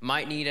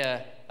might need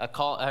a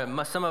call.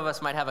 Some of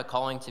us might have a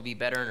calling to be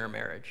better in our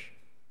marriage,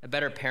 a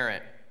better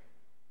parent.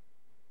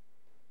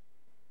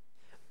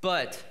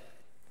 But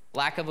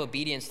lack of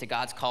obedience to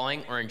God's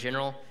calling, or in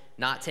general,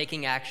 not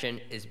taking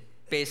action, is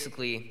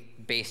basically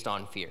based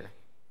on fear.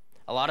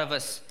 A lot of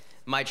us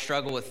might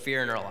struggle with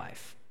fear in our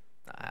life.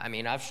 I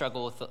mean, I've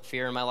struggled with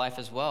fear in my life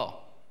as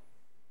well.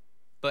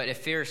 But if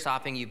fear is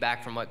stopping you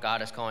back from what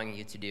God is calling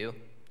you to do,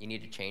 You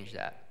need to change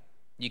that.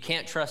 You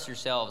can't trust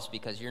yourselves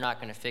because you're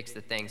not going to fix the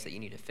things that you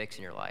need to fix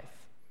in your life.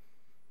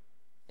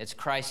 It's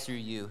Christ through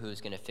you who is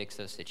going to fix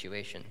those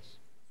situations.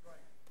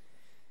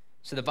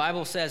 So the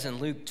Bible says in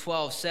Luke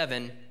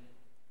 12:7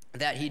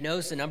 that he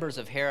knows the numbers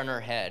of hair on our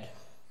head.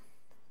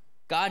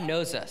 God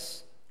knows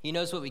us. He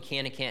knows what we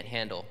can and can't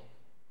handle.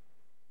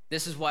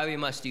 This is why we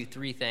must do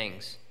 3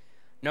 things.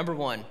 Number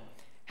 1,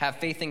 have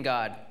faith in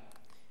God.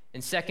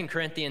 In 2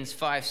 Corinthians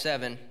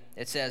 5:7,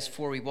 it says,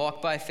 "For we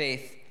walk by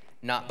faith,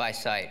 not by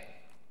sight."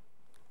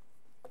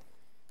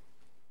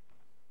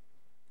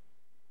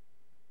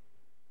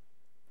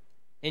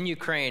 In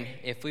Ukraine,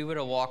 if we would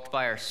have walked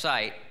by our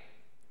sight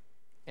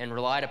and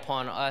relied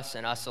upon us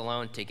and us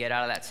alone to get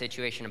out of that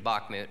situation in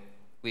Bakhmut,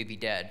 we'd be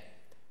dead.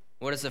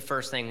 What is the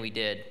first thing we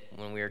did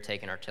when we were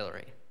taking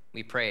artillery?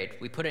 We prayed.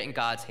 We put it in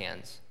God's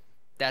hands.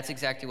 That's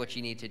exactly what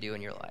you need to do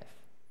in your life.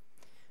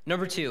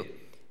 Number 2,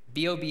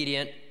 be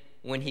obedient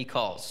when he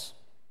calls.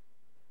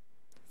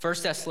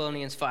 1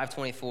 Thessalonians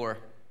 5:24.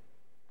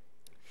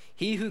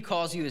 He who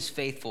calls you is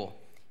faithful.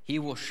 He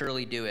will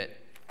surely do it.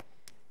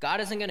 God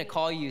isn't going to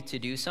call you to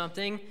do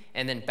something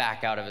and then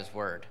back out of his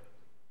word.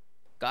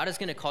 God is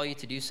going to call you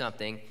to do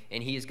something,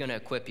 and he is going to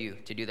equip you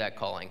to do that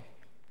calling.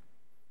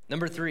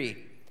 Number 3,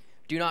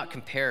 do not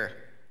compare.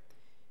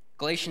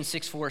 Galatians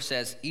 6:4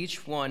 says,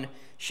 each one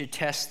should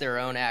test their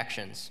own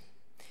actions.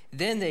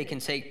 Then they can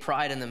take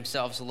pride in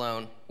themselves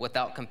alone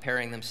without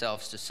comparing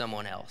themselves to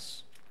someone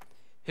else.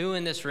 Who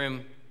in this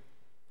room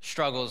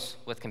struggles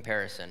with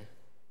comparison?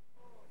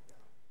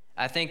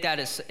 I think that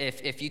is,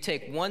 if you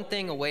take one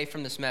thing away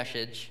from this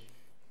message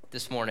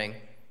this morning,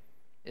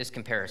 is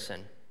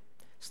comparison.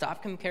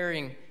 Stop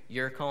comparing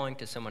your calling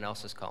to someone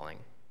else's calling.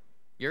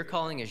 Your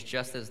calling is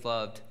just as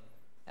loved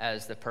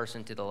as the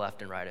person to the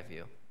left and right of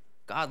you.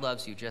 God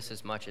loves you just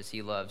as much as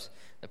he loves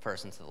the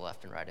person to the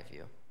left and right of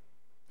you.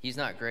 He's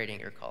not grading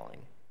your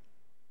calling.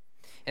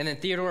 And then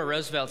Theodore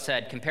Roosevelt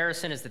said,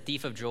 comparison is the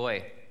thief of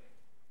joy.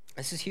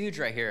 This is huge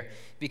right here,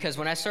 because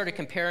when I started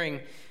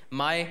comparing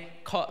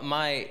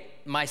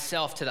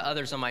myself to the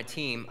others on my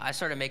team, I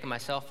started making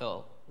myself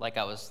feel like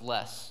I was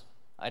less.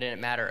 I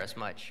didn't matter as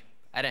much.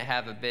 I didn't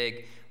have a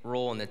big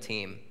role in the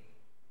team.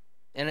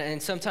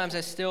 And sometimes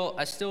I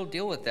still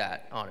deal with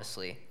that,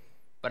 honestly.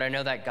 But I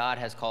know that God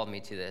has called me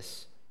to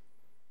this.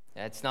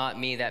 It's not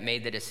me that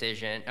made the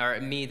decision, or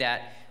me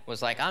that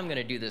was like, I'm going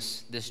to do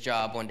this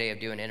job one day of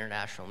doing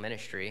international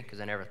ministry, because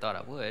I never thought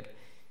I would.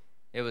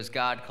 It was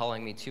God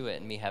calling me to it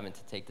and me having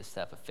to take the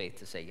step of faith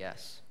to say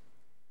yes.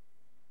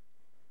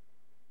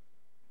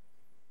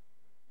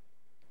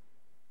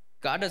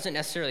 God doesn't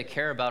necessarily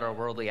care about our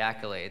worldly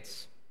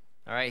accolades.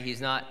 All right,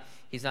 he's not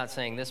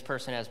saying this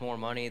person has more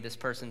money, this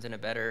person's in a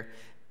better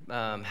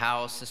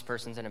house, this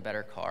person's in a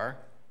better car.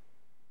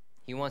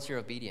 He wants your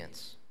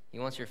obedience. He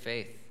wants your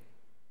faith.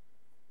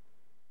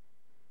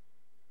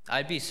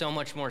 I'd be so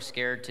much more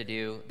scared to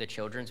do the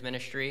children's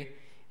ministry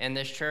in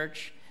this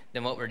church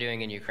than what we're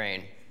doing in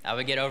Ukraine. I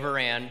would get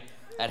overran.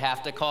 I'd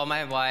have to call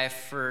my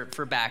wife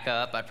for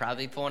backup. I'd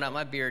probably be pulling out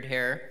my beard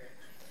hair.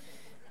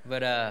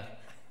 But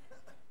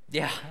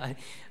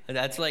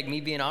that's like me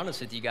being honest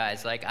with you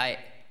guys. Like I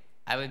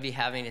would be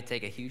having to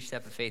take a huge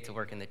step of faith to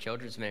work in the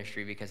children's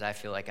ministry because I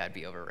feel like I'd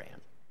be overran.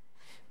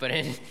 But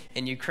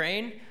in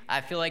Ukraine,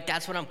 I feel like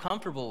that's what I'm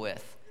comfortable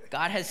with.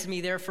 God has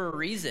me there for a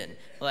reason.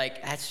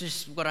 Like, that's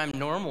just what I'm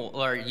normal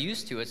or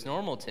used to. It's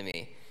normal to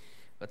me.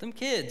 But them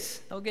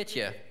kids, they'll get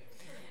you.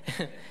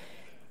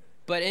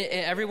 But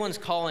in everyone's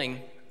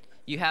calling,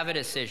 you have a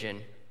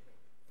decision.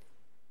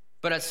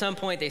 But at some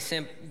point,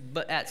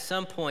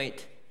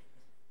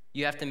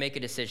 you have to make a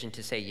decision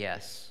to say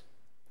yes.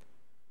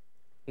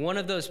 One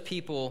of those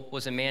people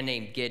was a man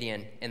named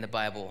Gideon in the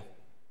Bible.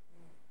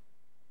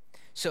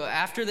 So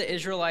after the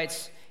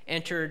Israelites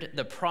entered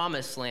the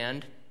promised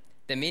land,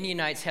 the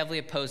Midianites heavily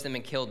opposed them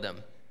and killed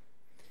them.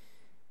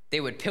 They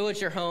would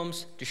pillage their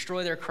homes,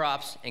 destroy their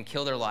crops, and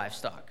kill their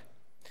livestock.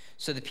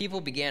 So the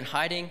people began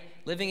hiding,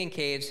 living in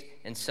caves,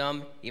 and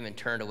some even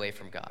turned away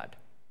from God.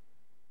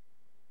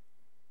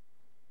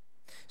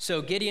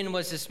 So Gideon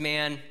was this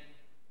man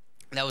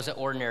that was an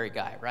ordinary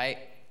guy, right?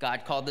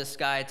 God called this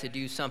guy to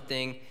do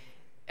something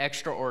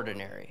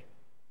extraordinary.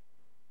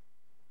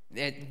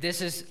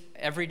 This is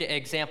every day,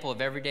 example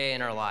of every day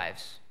in our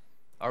lives.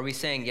 Are we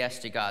saying yes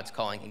to God's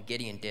calling? And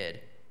Gideon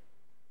did.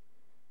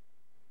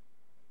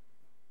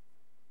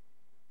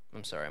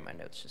 I'm sorry, my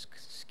notes just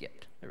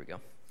skipped. There we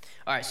go.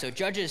 All right, so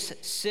Judges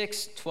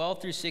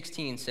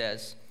 6:12-16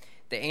 says,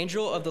 the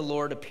angel of the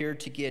Lord appeared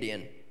to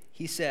Gideon.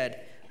 He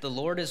said, the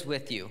Lord is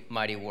with you,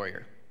 mighty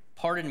warrior.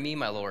 Pardon me,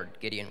 my Lord,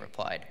 Gideon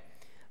replied.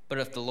 But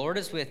if the Lord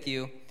is with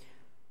you,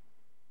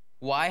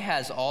 why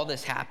has all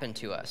this happened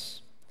to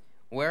us?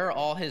 Where are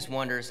all his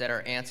wonders that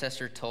our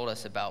ancestors told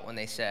us about when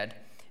they said,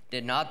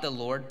 did not the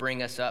Lord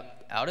bring us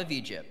up out of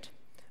Egypt?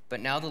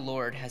 But now the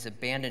Lord has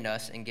abandoned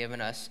us and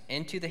given us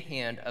into the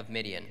hand of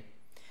Midian.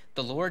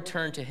 The Lord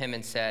turned to him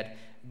and said,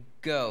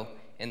 go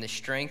in the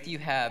strength you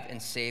have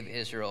and save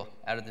Israel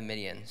out of the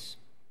Midians.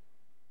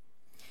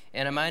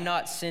 And am I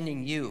not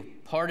sending you?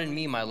 Pardon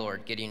me, my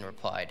Lord, Gideon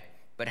replied.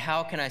 But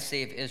how can I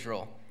save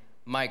Israel?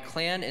 My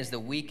clan is the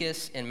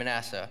weakest in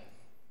Manasseh,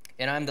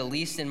 and I'm the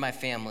least in my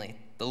family.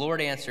 The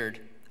Lord answered,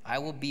 I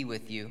will be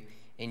with you,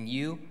 and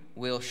you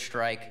will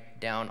strike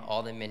down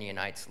all the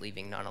Midianites,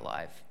 leaving none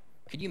alive.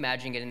 Could you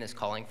imagine getting this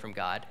calling from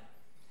God?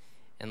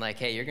 And like,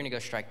 hey, you're going to go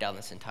strike down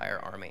this entire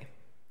army.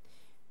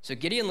 So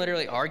Gideon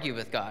literally argued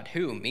with God.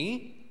 Who,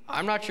 me?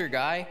 I'm not your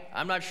guy.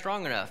 I'm not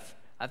strong enough.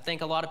 I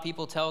think a lot of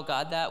people tell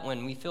God that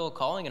when we feel a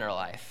calling in our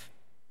life.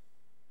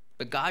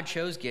 But God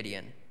chose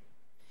Gideon.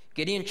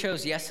 Gideon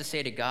chose yes to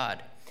say to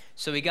God.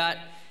 So he got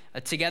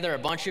together a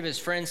bunch of his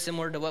friends,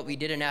 similar to what we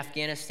did in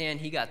Afghanistan.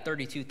 He got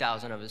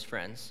 32,000 of his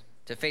friends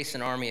to face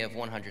an army of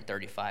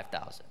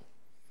 135,000.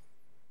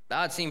 The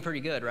odds seem pretty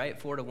good, right?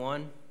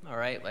 4-1. All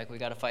right, like we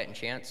got a fighting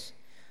chance.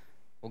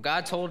 Well,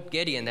 God told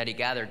Gideon that he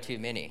gathered too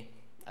many.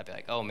 I'd be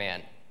like, oh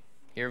man,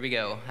 here we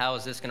go. How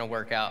is this going to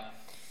work out?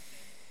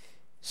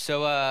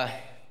 So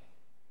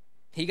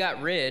he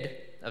got rid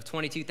of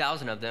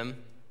 22,000 of them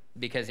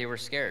because they were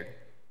scared.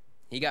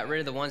 He got rid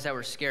of the ones that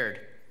were scared.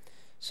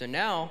 So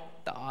now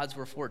the odds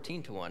were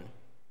 14-1.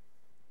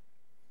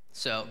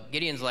 So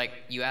Gideon's like,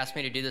 you asked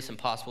me to do this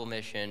impossible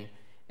mission,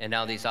 and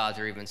now these odds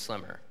are even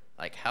slimmer.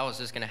 Like, how is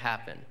this going to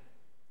happen?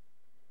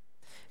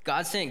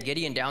 God sent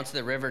Gideon down to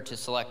the river to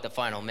select the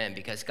final men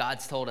because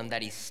God's told him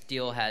that he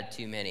still had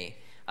too many.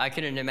 I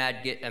couldn't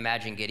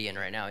imagine Gideon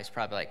right now. He's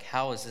probably like,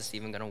 how is this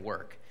even going to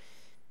work?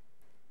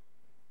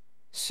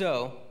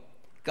 So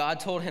God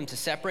told him to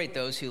separate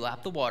those who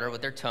lap the water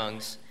with their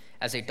tongues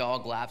as a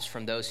dog laps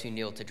from those who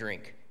kneel to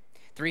drink.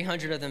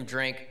 300 of them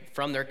drank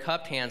from their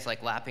cupped hands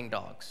like lapping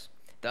dogs.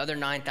 The other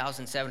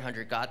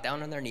 9,700 got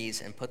down on their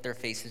knees and put their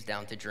faces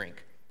down to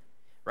drink.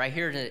 Right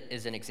here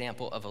is an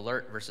example of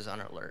alert versus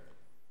unalert.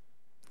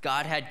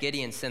 God had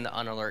Gideon send the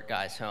unalert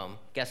guys home.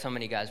 Guess how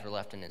many guys were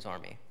left in his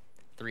army?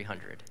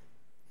 300.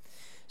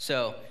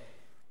 So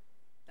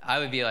I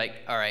would be like,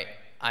 all right,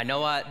 I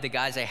know the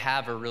guys I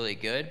have are really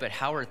good, but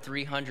how are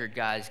 300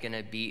 guys going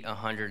to beat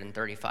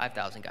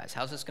 135,000 guys?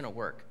 How's this going to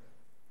work?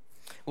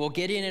 Well,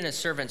 Gideon and his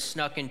servants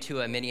snuck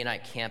into a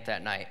Midianite camp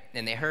that night,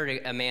 and they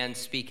heard a man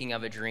speaking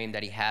of a dream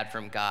that he had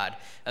from God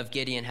of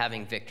Gideon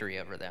having victory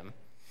over them.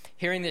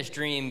 Hearing this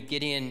dream,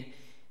 Gideon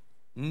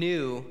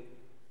knew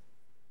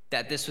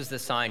that this was the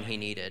sign he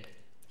needed.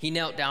 He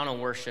knelt down and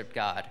worshiped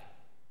God.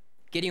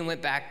 Gideon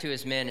went back to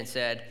his men and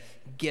said,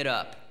 get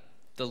up.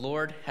 The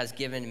Lord has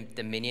given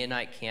the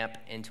Midianite camp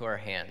into our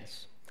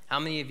hands. How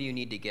many of you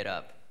need to get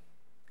up?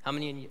 How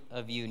many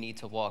of you need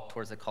to walk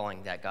towards the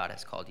calling that God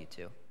has called you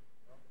to?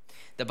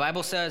 The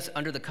Bible says,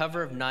 under the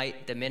cover of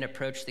night, the men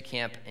approached the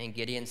camp, and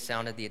Gideon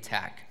sounded the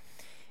attack.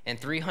 And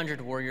 300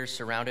 warriors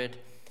surrounded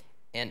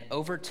and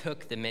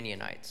overtook the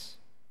Midianites.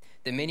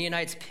 The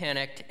Midianites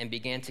panicked and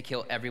began to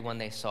kill everyone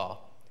they saw,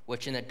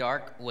 which in the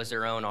dark was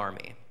their own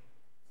army.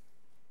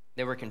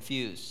 They were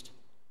confused.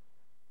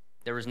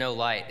 There was no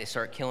light. They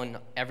started killing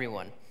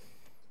everyone.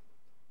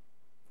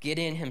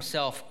 Gideon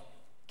himself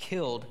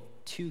killed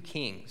 2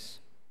 kings.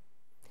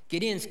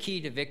 Gideon's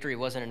key to victory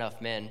wasn't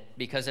enough men,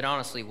 because it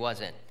honestly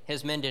wasn't.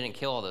 His men didn't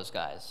kill all those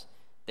guys.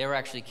 They were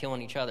actually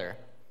killing each other.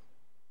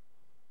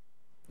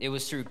 It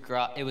was through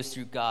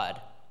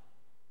God.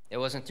 It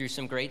wasn't through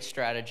some great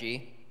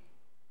strategy.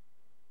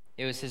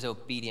 It was his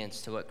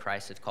obedience to what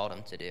Christ had called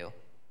him to do.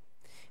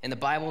 And the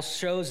Bible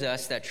shows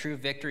us that true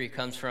victory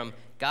comes from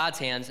God's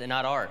hands and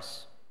not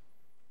ours.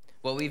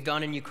 What we've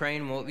done in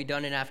Ukraine and what we've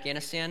done in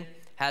Afghanistan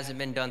hasn't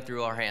been done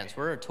through our hands.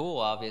 We're a tool,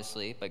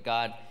 obviously, but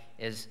God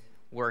is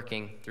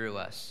working through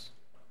us.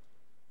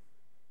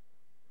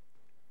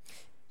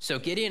 So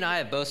Gideon and I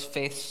have both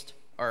faced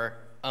our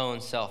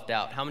own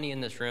self-doubt. How many in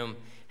this room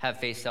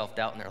have faced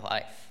self-doubt in their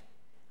life?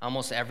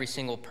 Almost every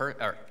single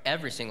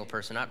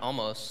person, not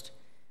almost.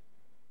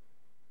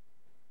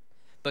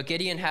 But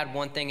Gideon had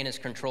one thing in his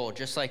control,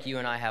 just like you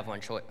and I have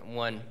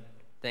one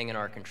thing in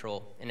our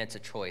control, and it's a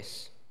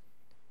choice.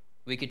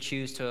 We could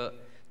choose to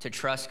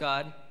trust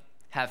God,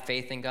 have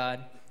faith in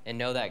God, and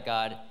know that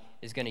God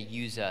is going to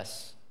use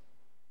us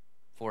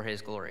for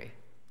his glory.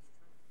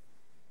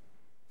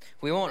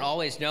 We won't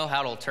always know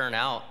how it'll turn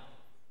out.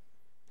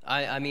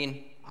 I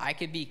mean, I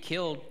could be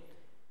killed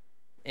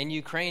in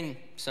Ukraine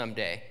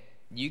someday.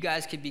 You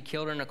guys could be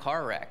killed in a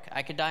car wreck.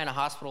 I could die in a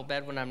hospital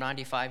bed when I'm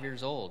 95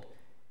 years old.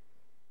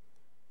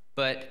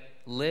 But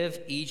live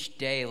each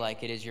day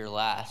like it is your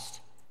last.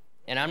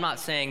 And I'm not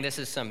saying this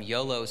is some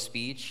YOLO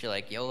speech,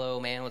 like YOLO,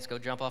 man, let's go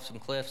jump off some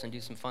cliffs and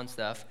do some fun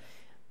stuff.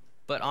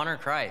 But honor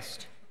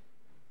Christ.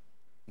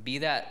 Be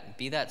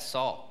that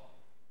salt.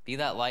 Be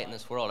that light in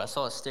this world. I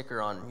saw a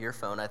sticker on your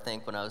phone, I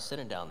think, when I was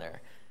sitting down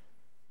there.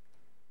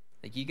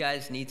 Like, you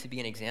guys need to be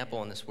an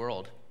example in this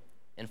world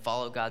and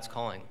follow God's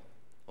calling,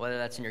 whether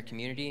that's in your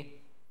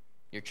community,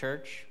 your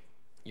church,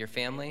 your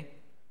family.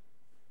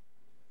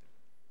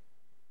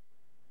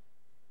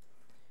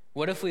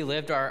 What if we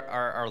lived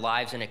our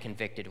lives in a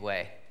convicted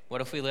way?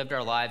 What if we lived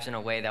our lives in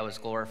a way that was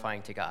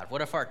glorifying to God?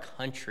 What if our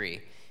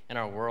country and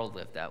our world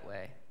lived that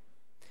way?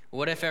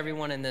 What if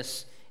everyone in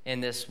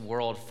this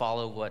world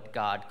followed what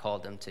God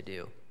called them to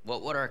do?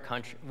 What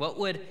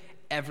would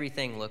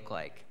everything look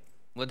like?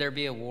 Would there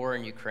be a war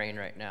in Ukraine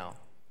right now?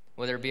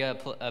 Would there be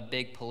a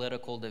big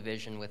political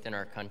division within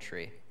our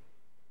country?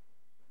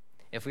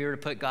 If we were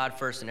to put God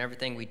first in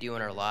everything we do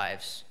in our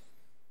lives,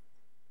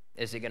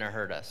 is it going to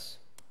hurt us?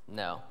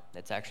 No,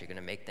 it's actually going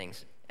to make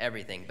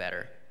everything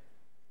better.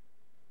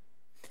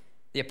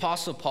 The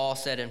Apostle Paul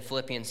said in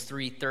Philippians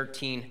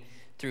 3:13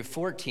 through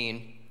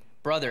 14,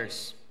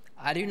 "Brothers,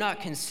 I do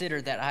not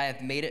consider that I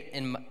have made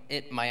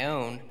it my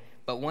own,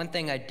 but one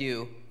thing I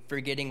do,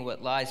 forgetting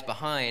what lies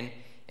behind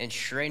and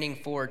straining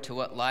forward to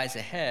what lies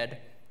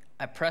ahead,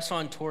 I press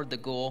on toward the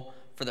goal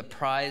for the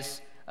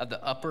prize of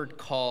the upward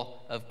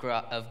call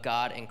of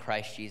God in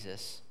Christ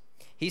Jesus."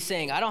 He's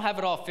saying, I don't have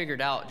it all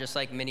figured out, just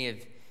like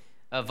many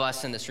of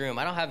us in this room.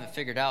 I don't have it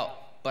figured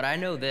out, but I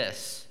know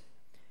this.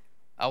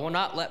 I will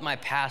not let my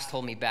past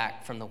hold me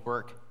back from the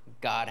work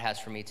God has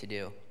for me to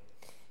do.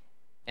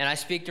 And I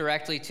speak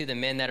directly to the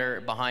men that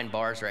are behind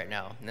bars right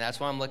now, and that's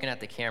why I'm looking at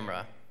the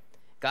camera.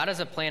 God has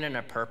a plan and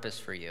a purpose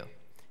for you.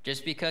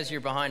 Just because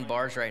you're behind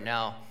bars right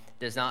now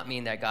does not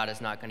mean that God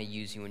is not going to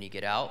use you when you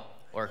get out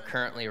or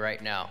currently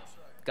right now.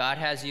 God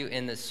has you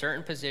in this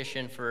certain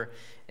position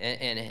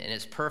in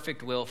his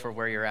perfect will for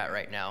where you're at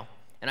right now.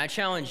 And I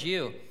challenge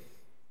you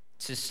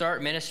to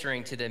start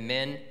ministering to the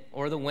men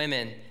or the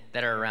women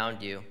that are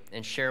around you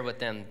and share with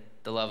them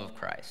the love of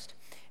Christ.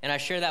 And I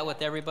share that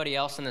with everybody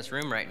else in this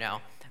room right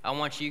now. I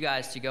want you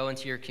guys to go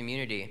into your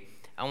community.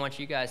 I want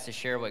you guys to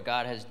share what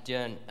God has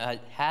done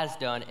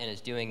and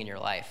is doing in your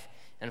life,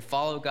 and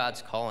follow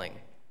God's calling.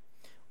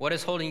 What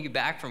is holding you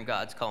back from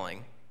God's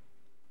calling?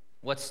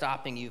 What's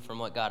stopping you from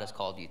what God has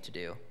called you to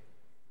do?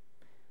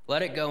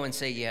 Let it go and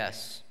say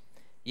yes.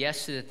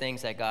 Yes to the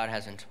things that God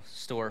has in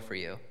store for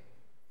you,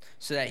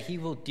 so that he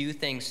will do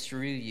things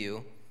through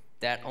you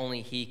that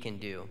only he can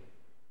do.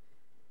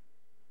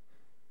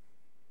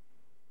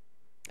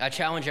 I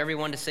challenge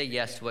everyone to say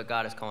yes to what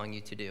God is calling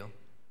you to do.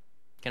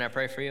 Can I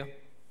pray for you?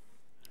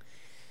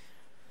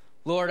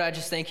 Lord, I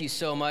just thank you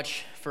so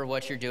much for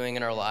what you're doing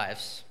in our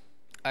lives.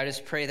 I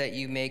just pray that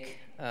you make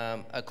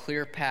a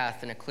clear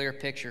path and a clear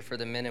picture for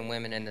the men and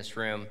women in this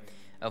room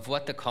of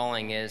what the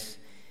calling is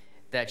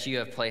that you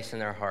have placed in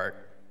their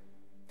heart.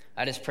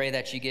 I just pray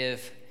that you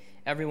give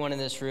everyone in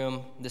this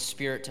room the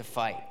spirit to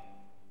fight,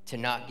 to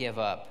not give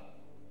up,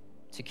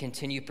 to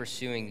continue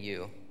pursuing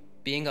you,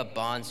 being a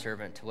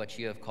bondservant to what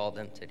you have called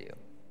them to do.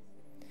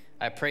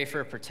 I pray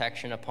for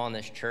protection upon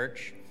this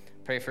church.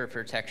 Pray for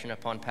protection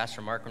upon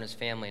Pastor Mark and his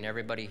family and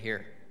everybody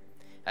here.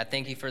 I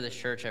thank you for this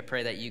church. I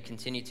pray that you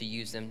continue to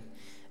use them,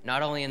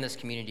 not only in this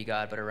community,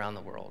 God, but around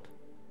the world.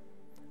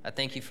 I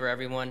thank you for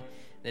everyone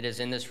that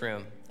is in this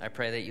room. I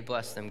pray that you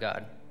bless them,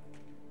 God.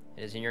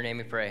 It is in your name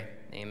we pray.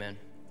 Amen.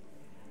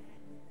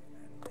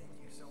 Thank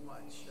you so much.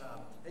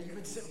 Hey, you've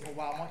been sitting for a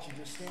while. Why don't you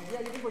just stand?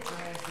 Yeah, you can put your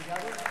hands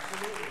together.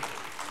 Absolutely.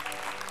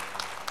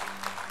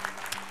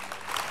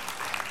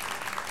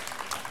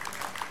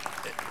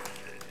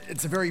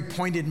 It's a very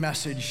pointed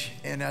message,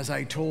 and as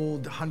I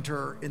told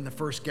Hunter in the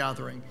first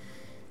gathering,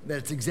 that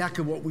it's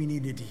exactly what we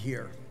needed to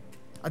hear.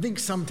 I think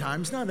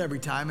sometimes, not every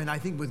time, and I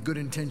think with good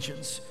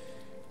intentions,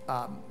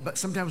 but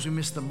sometimes we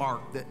miss the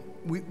mark, that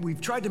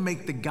we've tried to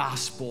make the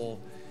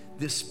gospel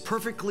this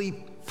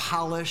perfectly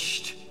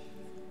polished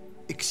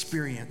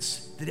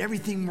experience, that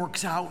everything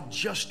works out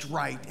just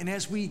right. And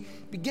as we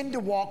begin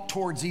to walk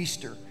towards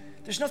Easter,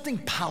 there's nothing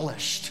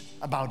polished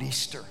about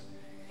Easter.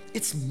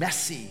 It's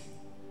messy,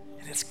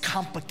 and it's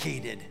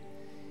complicated,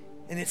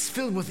 and it's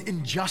filled with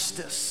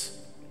injustice.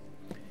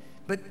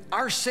 But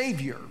our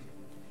Savior,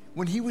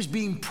 when he was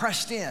being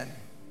pressed in,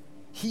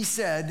 he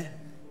said,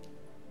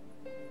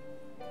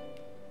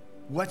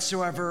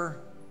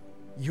 "Whatsoever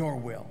your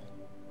will."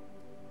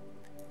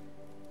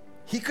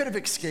 He could have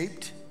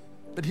escaped,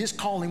 but his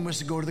calling was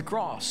to go to the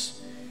cross.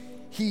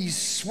 He's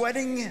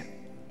sweating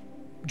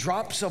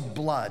drops of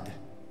blood.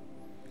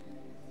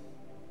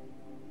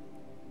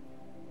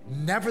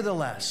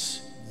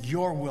 Nevertheless,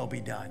 your will be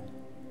done.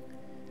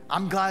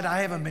 I'm glad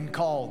I haven't been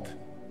called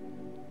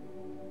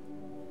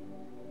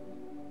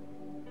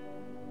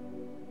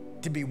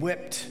to be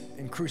whipped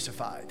and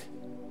crucified.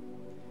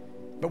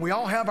 But we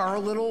all have our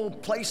little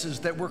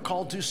places that we're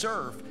called to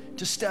serve,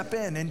 to step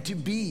in and to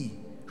be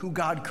who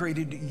God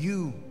created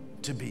you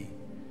to be.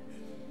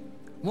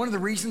 One of the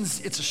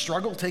reasons it's a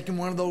struggle taking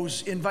one of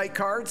those invite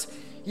cards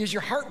is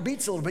your heart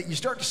beats a little bit, you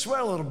start to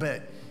sweat a little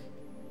bit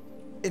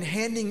in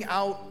handing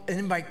out an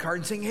invite card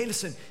and saying, hey,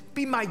 listen,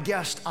 be my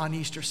guest on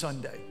Easter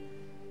Sunday.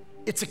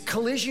 It's a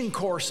collision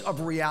course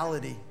of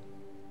reality.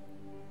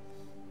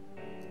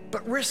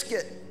 But risk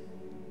it.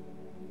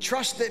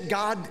 Trust that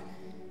God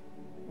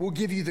will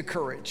give you the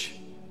courage.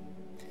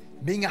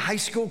 Being a high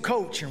school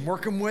coach and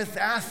working with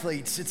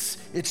athletes,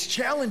 it's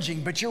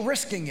challenging, but you're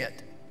risking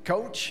it,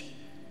 coach.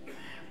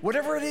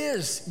 Whatever it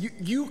is,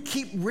 you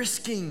keep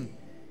risking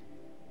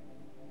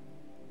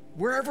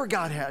wherever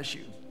God has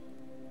you.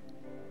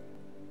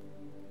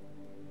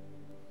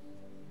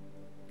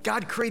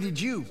 God created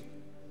you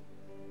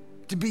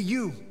to be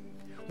you.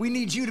 We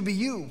need you to be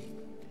you.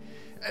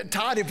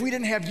 Todd, if we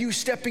didn't have you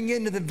stepping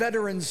into the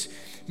veterans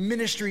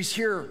ministries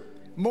here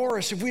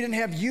Morris, if we didn't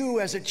have you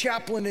as a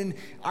chaplain in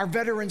our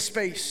veteran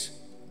space.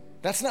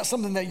 That's not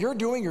something that you're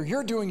doing,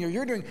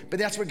 but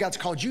that's what God's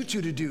called you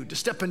to do, to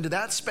step into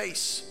that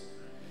space.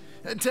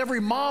 To every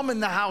mom in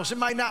the house, it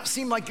might not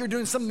seem like you're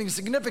doing something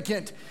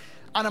significant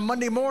on a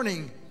Monday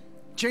morning,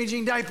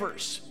 changing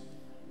diapers,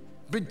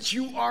 but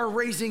you are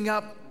raising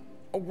up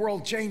a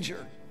world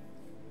changer.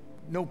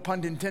 No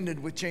pun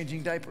intended with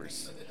changing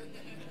diapers.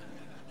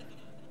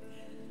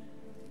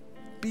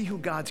 Be who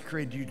God's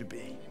created you to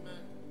be.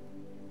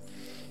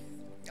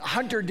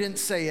 Hunter didn't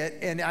say it,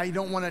 and I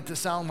don't want it to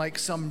sound like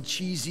some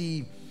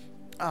cheesy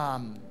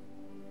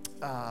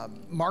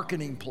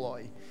marketing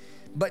ploy,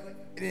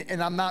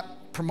 and I'm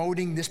not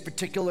promoting this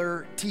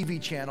particular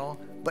TV channel,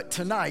 but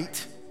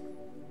tonight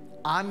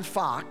on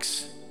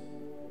Fox,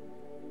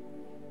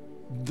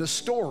 the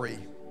story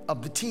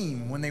of the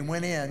team when they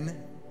went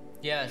in.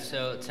 Yeah,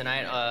 so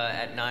tonight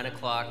at 9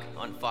 o'clock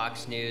on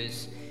Fox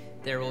News,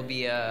 there will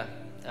be an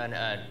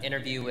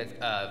interview with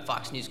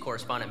Fox News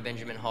correspondent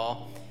Benjamin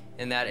Hall,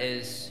 and that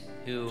is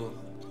who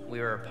we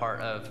were a part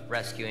of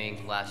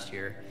rescuing last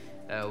year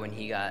when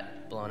he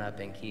got blown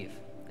up in Kyiv.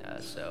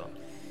 So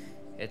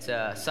it's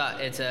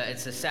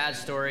a sad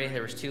story.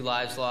 There was 2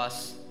 lives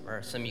lost,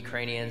 or some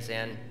Ukrainians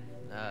and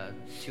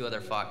 2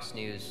 other Fox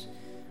News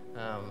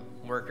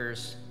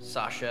workers,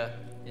 Sasha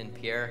and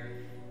Pierre.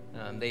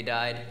 They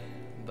died,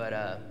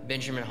 but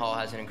Benjamin Hall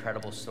has an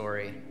incredible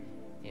story,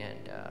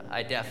 and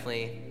I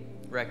definitely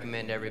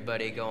recommend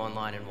everybody go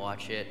online and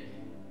watch it.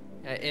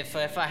 If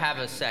I have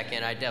a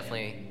second, I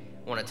definitely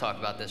want to talk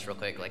about this real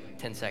quick, like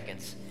 10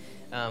 seconds.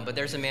 But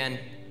there's a man,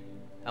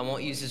 I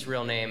won't use his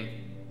real name,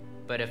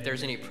 but if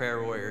there's any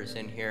prayer warriors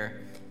in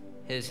here,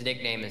 his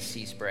nickname is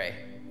Sea Spray.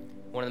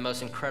 One of the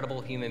most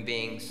incredible human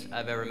beings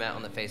I've ever met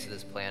on the face of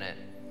this planet.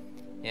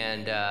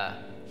 And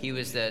he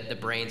was the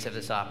brains of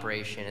this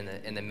operation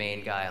and the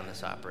main guy on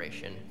this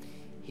operation.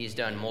 He's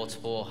done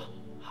multiple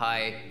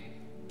high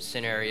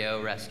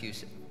scenario rescue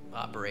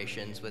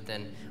operations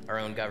within our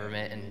own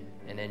government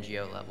and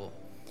NGO level.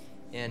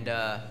 And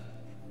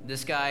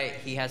this guy,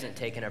 he hasn't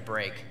taken a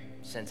break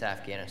since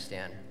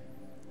Afghanistan.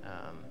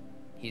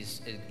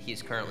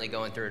 He's currently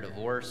going through a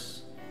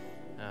divorce.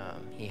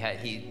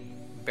 He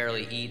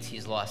barely eats.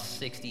 He's lost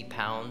 60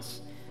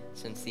 pounds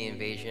since the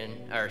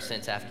invasion, or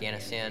since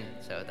Afghanistan.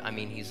 So, I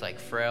mean, he's like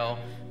frail,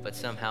 but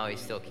somehow he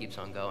still keeps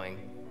on going.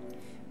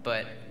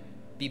 But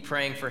be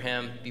praying for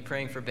him, be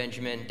praying for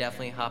Benjamin.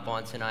 Definitely hop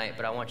on tonight,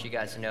 but I want you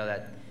guys to know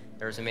that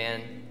there was a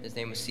man, his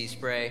name was Sea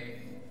Spray,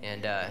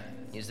 and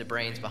he's the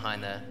brains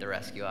behind the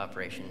rescue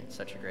operation.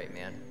 Such a great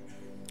man.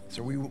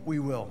 So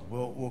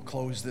we'll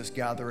close this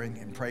gathering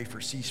and pray for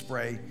Sea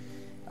Spray.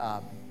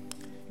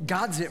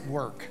 God's at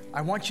work.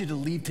 I want you to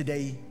leave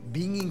today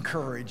being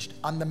encouraged.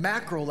 On the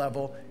macro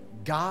level,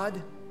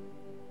 God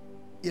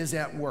is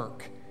at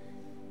work.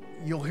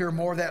 You'll hear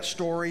more of that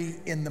story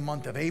in the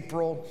month of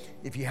April.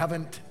 If you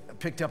haven't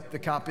picked up the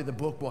copy of the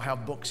book, we'll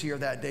have books here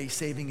that day,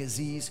 Saving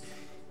Aziz.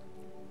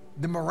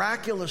 The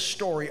miraculous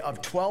story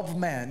of 12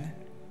 men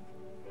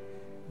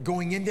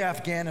going into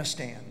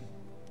Afghanistan,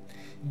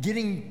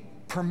 getting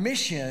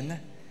permission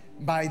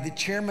by the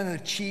chairman of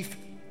the chief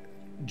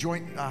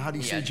joint,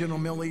 General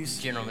Milley's?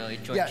 General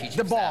Milley, Joint Chiefs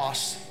the of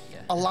boss, Staff.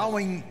 Yeah.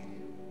 allowing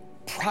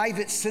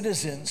private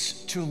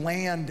citizens to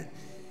land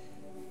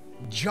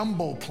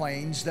jumbo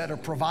planes that are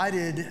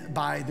provided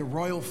by the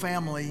royal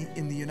family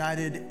in the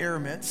United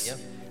Emirates. Yep.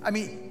 I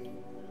mean,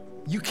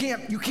 you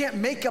can't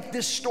make up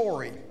this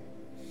story.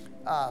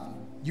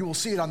 You will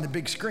see it on the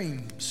big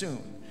screen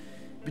soon,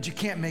 but you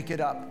can't make it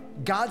up.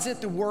 God's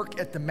at the work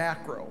at the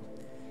macro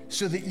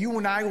so that you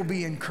and I will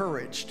be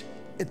encouraged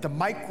at the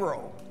micro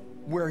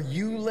where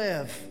you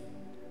live,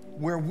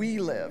 where we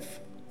live.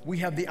 We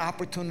have the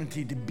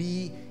opportunity to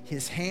be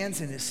his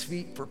hands and his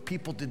feet for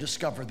people to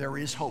discover there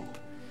is hope.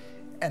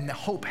 And the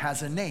hope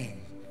has a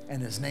name,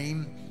 and his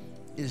name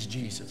is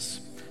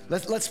Jesus.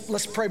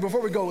 Let's pray.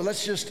 Before we go,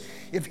 let's just,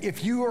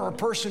 if you are a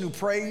person who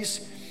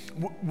prays,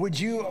 would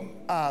you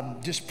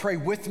just pray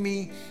with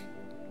me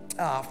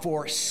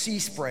for Sea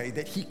Spray,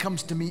 that he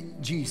comes to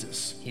meet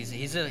Jesus?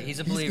 He's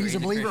a believer. He's a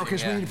believer. Okay,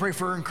 so yeah. we need to pray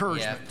for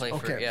encouragement.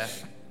 Yeah.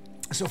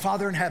 So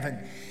Father in heaven,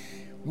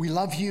 we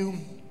love you.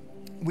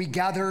 We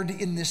gathered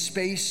in this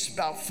space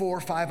about 4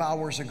 or 5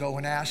 hours ago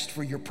and asked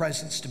for your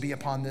presence to be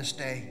upon this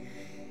day.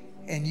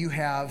 And you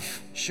have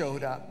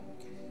showed up.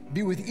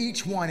 Be with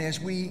each one as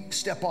we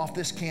step off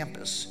this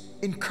campus.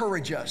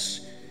 Encourage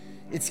us.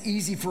 It's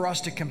easy for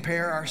us to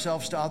compare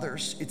ourselves to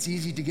others. It's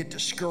easy to get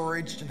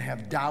discouraged and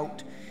have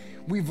doubt.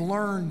 We've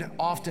learned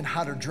often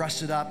how to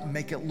dress it up and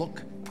make it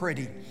look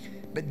pretty.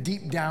 But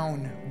deep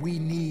down, we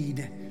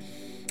need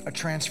a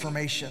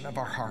transformation of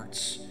our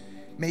hearts.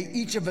 May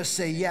each of us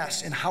say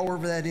yes, and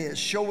however that is,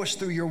 show us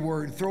through your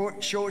word,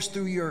 show us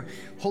through your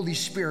Holy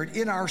Spirit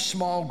in our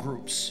small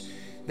groups,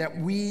 that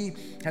we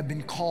have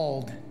been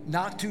called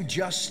not to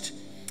just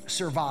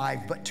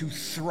survive, but to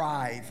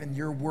thrive, and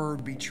your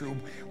word be true.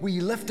 We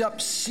lift up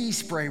Sea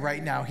Spray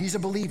right now. He's a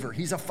believer,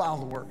 he's a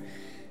follower,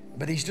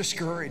 but he's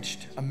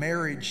discouraged. A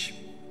marriage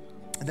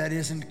that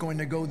isn't going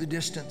to go the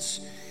distance.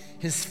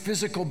 his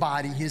physical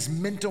body, his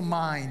mental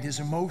mind, his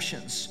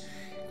emotions.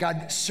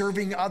 God,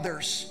 serving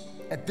others.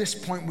 At this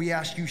point, we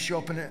ask you show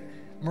up in a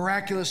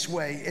miraculous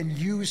way and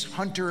use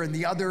Hunter and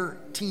the other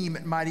team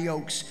at Mighty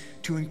Oaks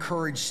to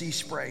encourage Sea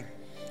Spray.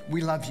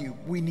 We love you.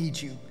 We need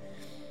you.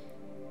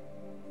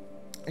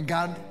 And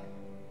God,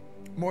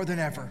 more than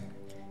ever,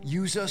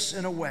 use us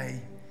in a way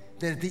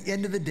that at the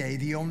end of the day,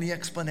 the only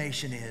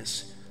explanation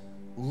is,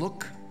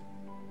 look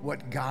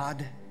what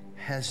God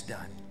has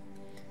done.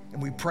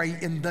 And we pray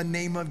in the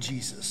name of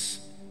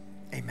Jesus.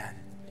 Amen.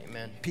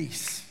 Amen.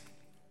 Peace.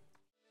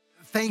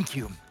 Thank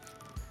you.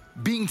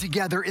 Being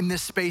together in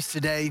this space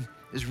today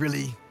is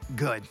really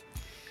good.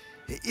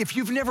 If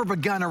you've never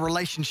begun a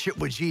relationship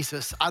with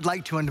Jesus, I'd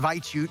like to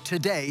invite you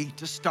today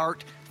to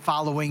start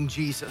following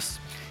Jesus.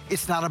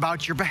 It's not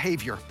about your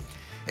behavior.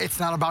 It's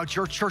not about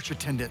your church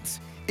attendance.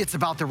 It's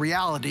about the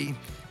reality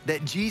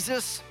that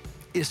Jesus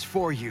is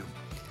for you.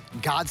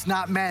 God's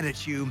not mad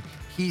at you.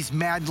 He's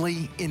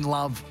madly in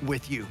love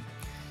with you.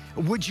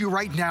 Would you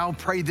right now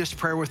pray this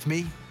prayer with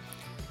me?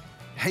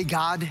 Hey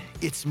God,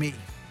 it's me.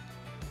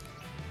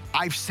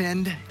 I've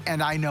sinned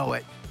and I know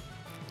it,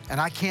 and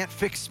I can't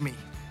fix me.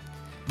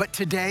 But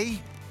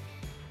today,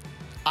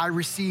 I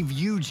receive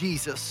you,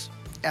 Jesus,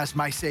 as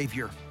my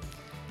Savior.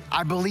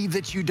 I believe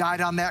that you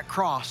died on that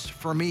cross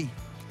for me,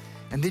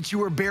 and that you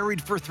were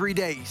buried for 3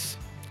 days,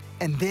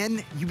 and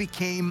then you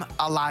became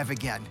alive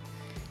again.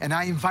 And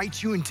I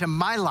invite you into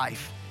my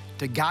life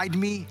to guide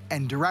me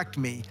and direct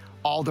me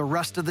all the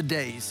rest of the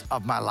days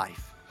of my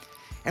life.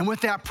 And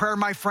with that prayer,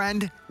 my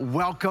friend,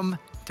 welcome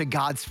to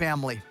God's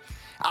family.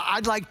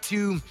 I'd like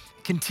to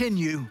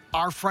continue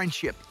our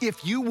friendship.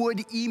 If you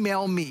would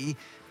email me,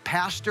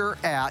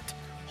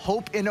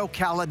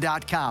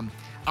 pastor@hopeinocala.com.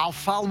 I'll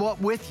follow up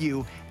with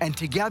you, and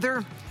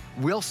together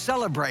we'll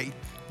celebrate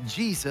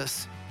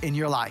Jesus in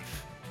your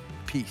life.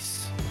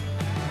 Peace.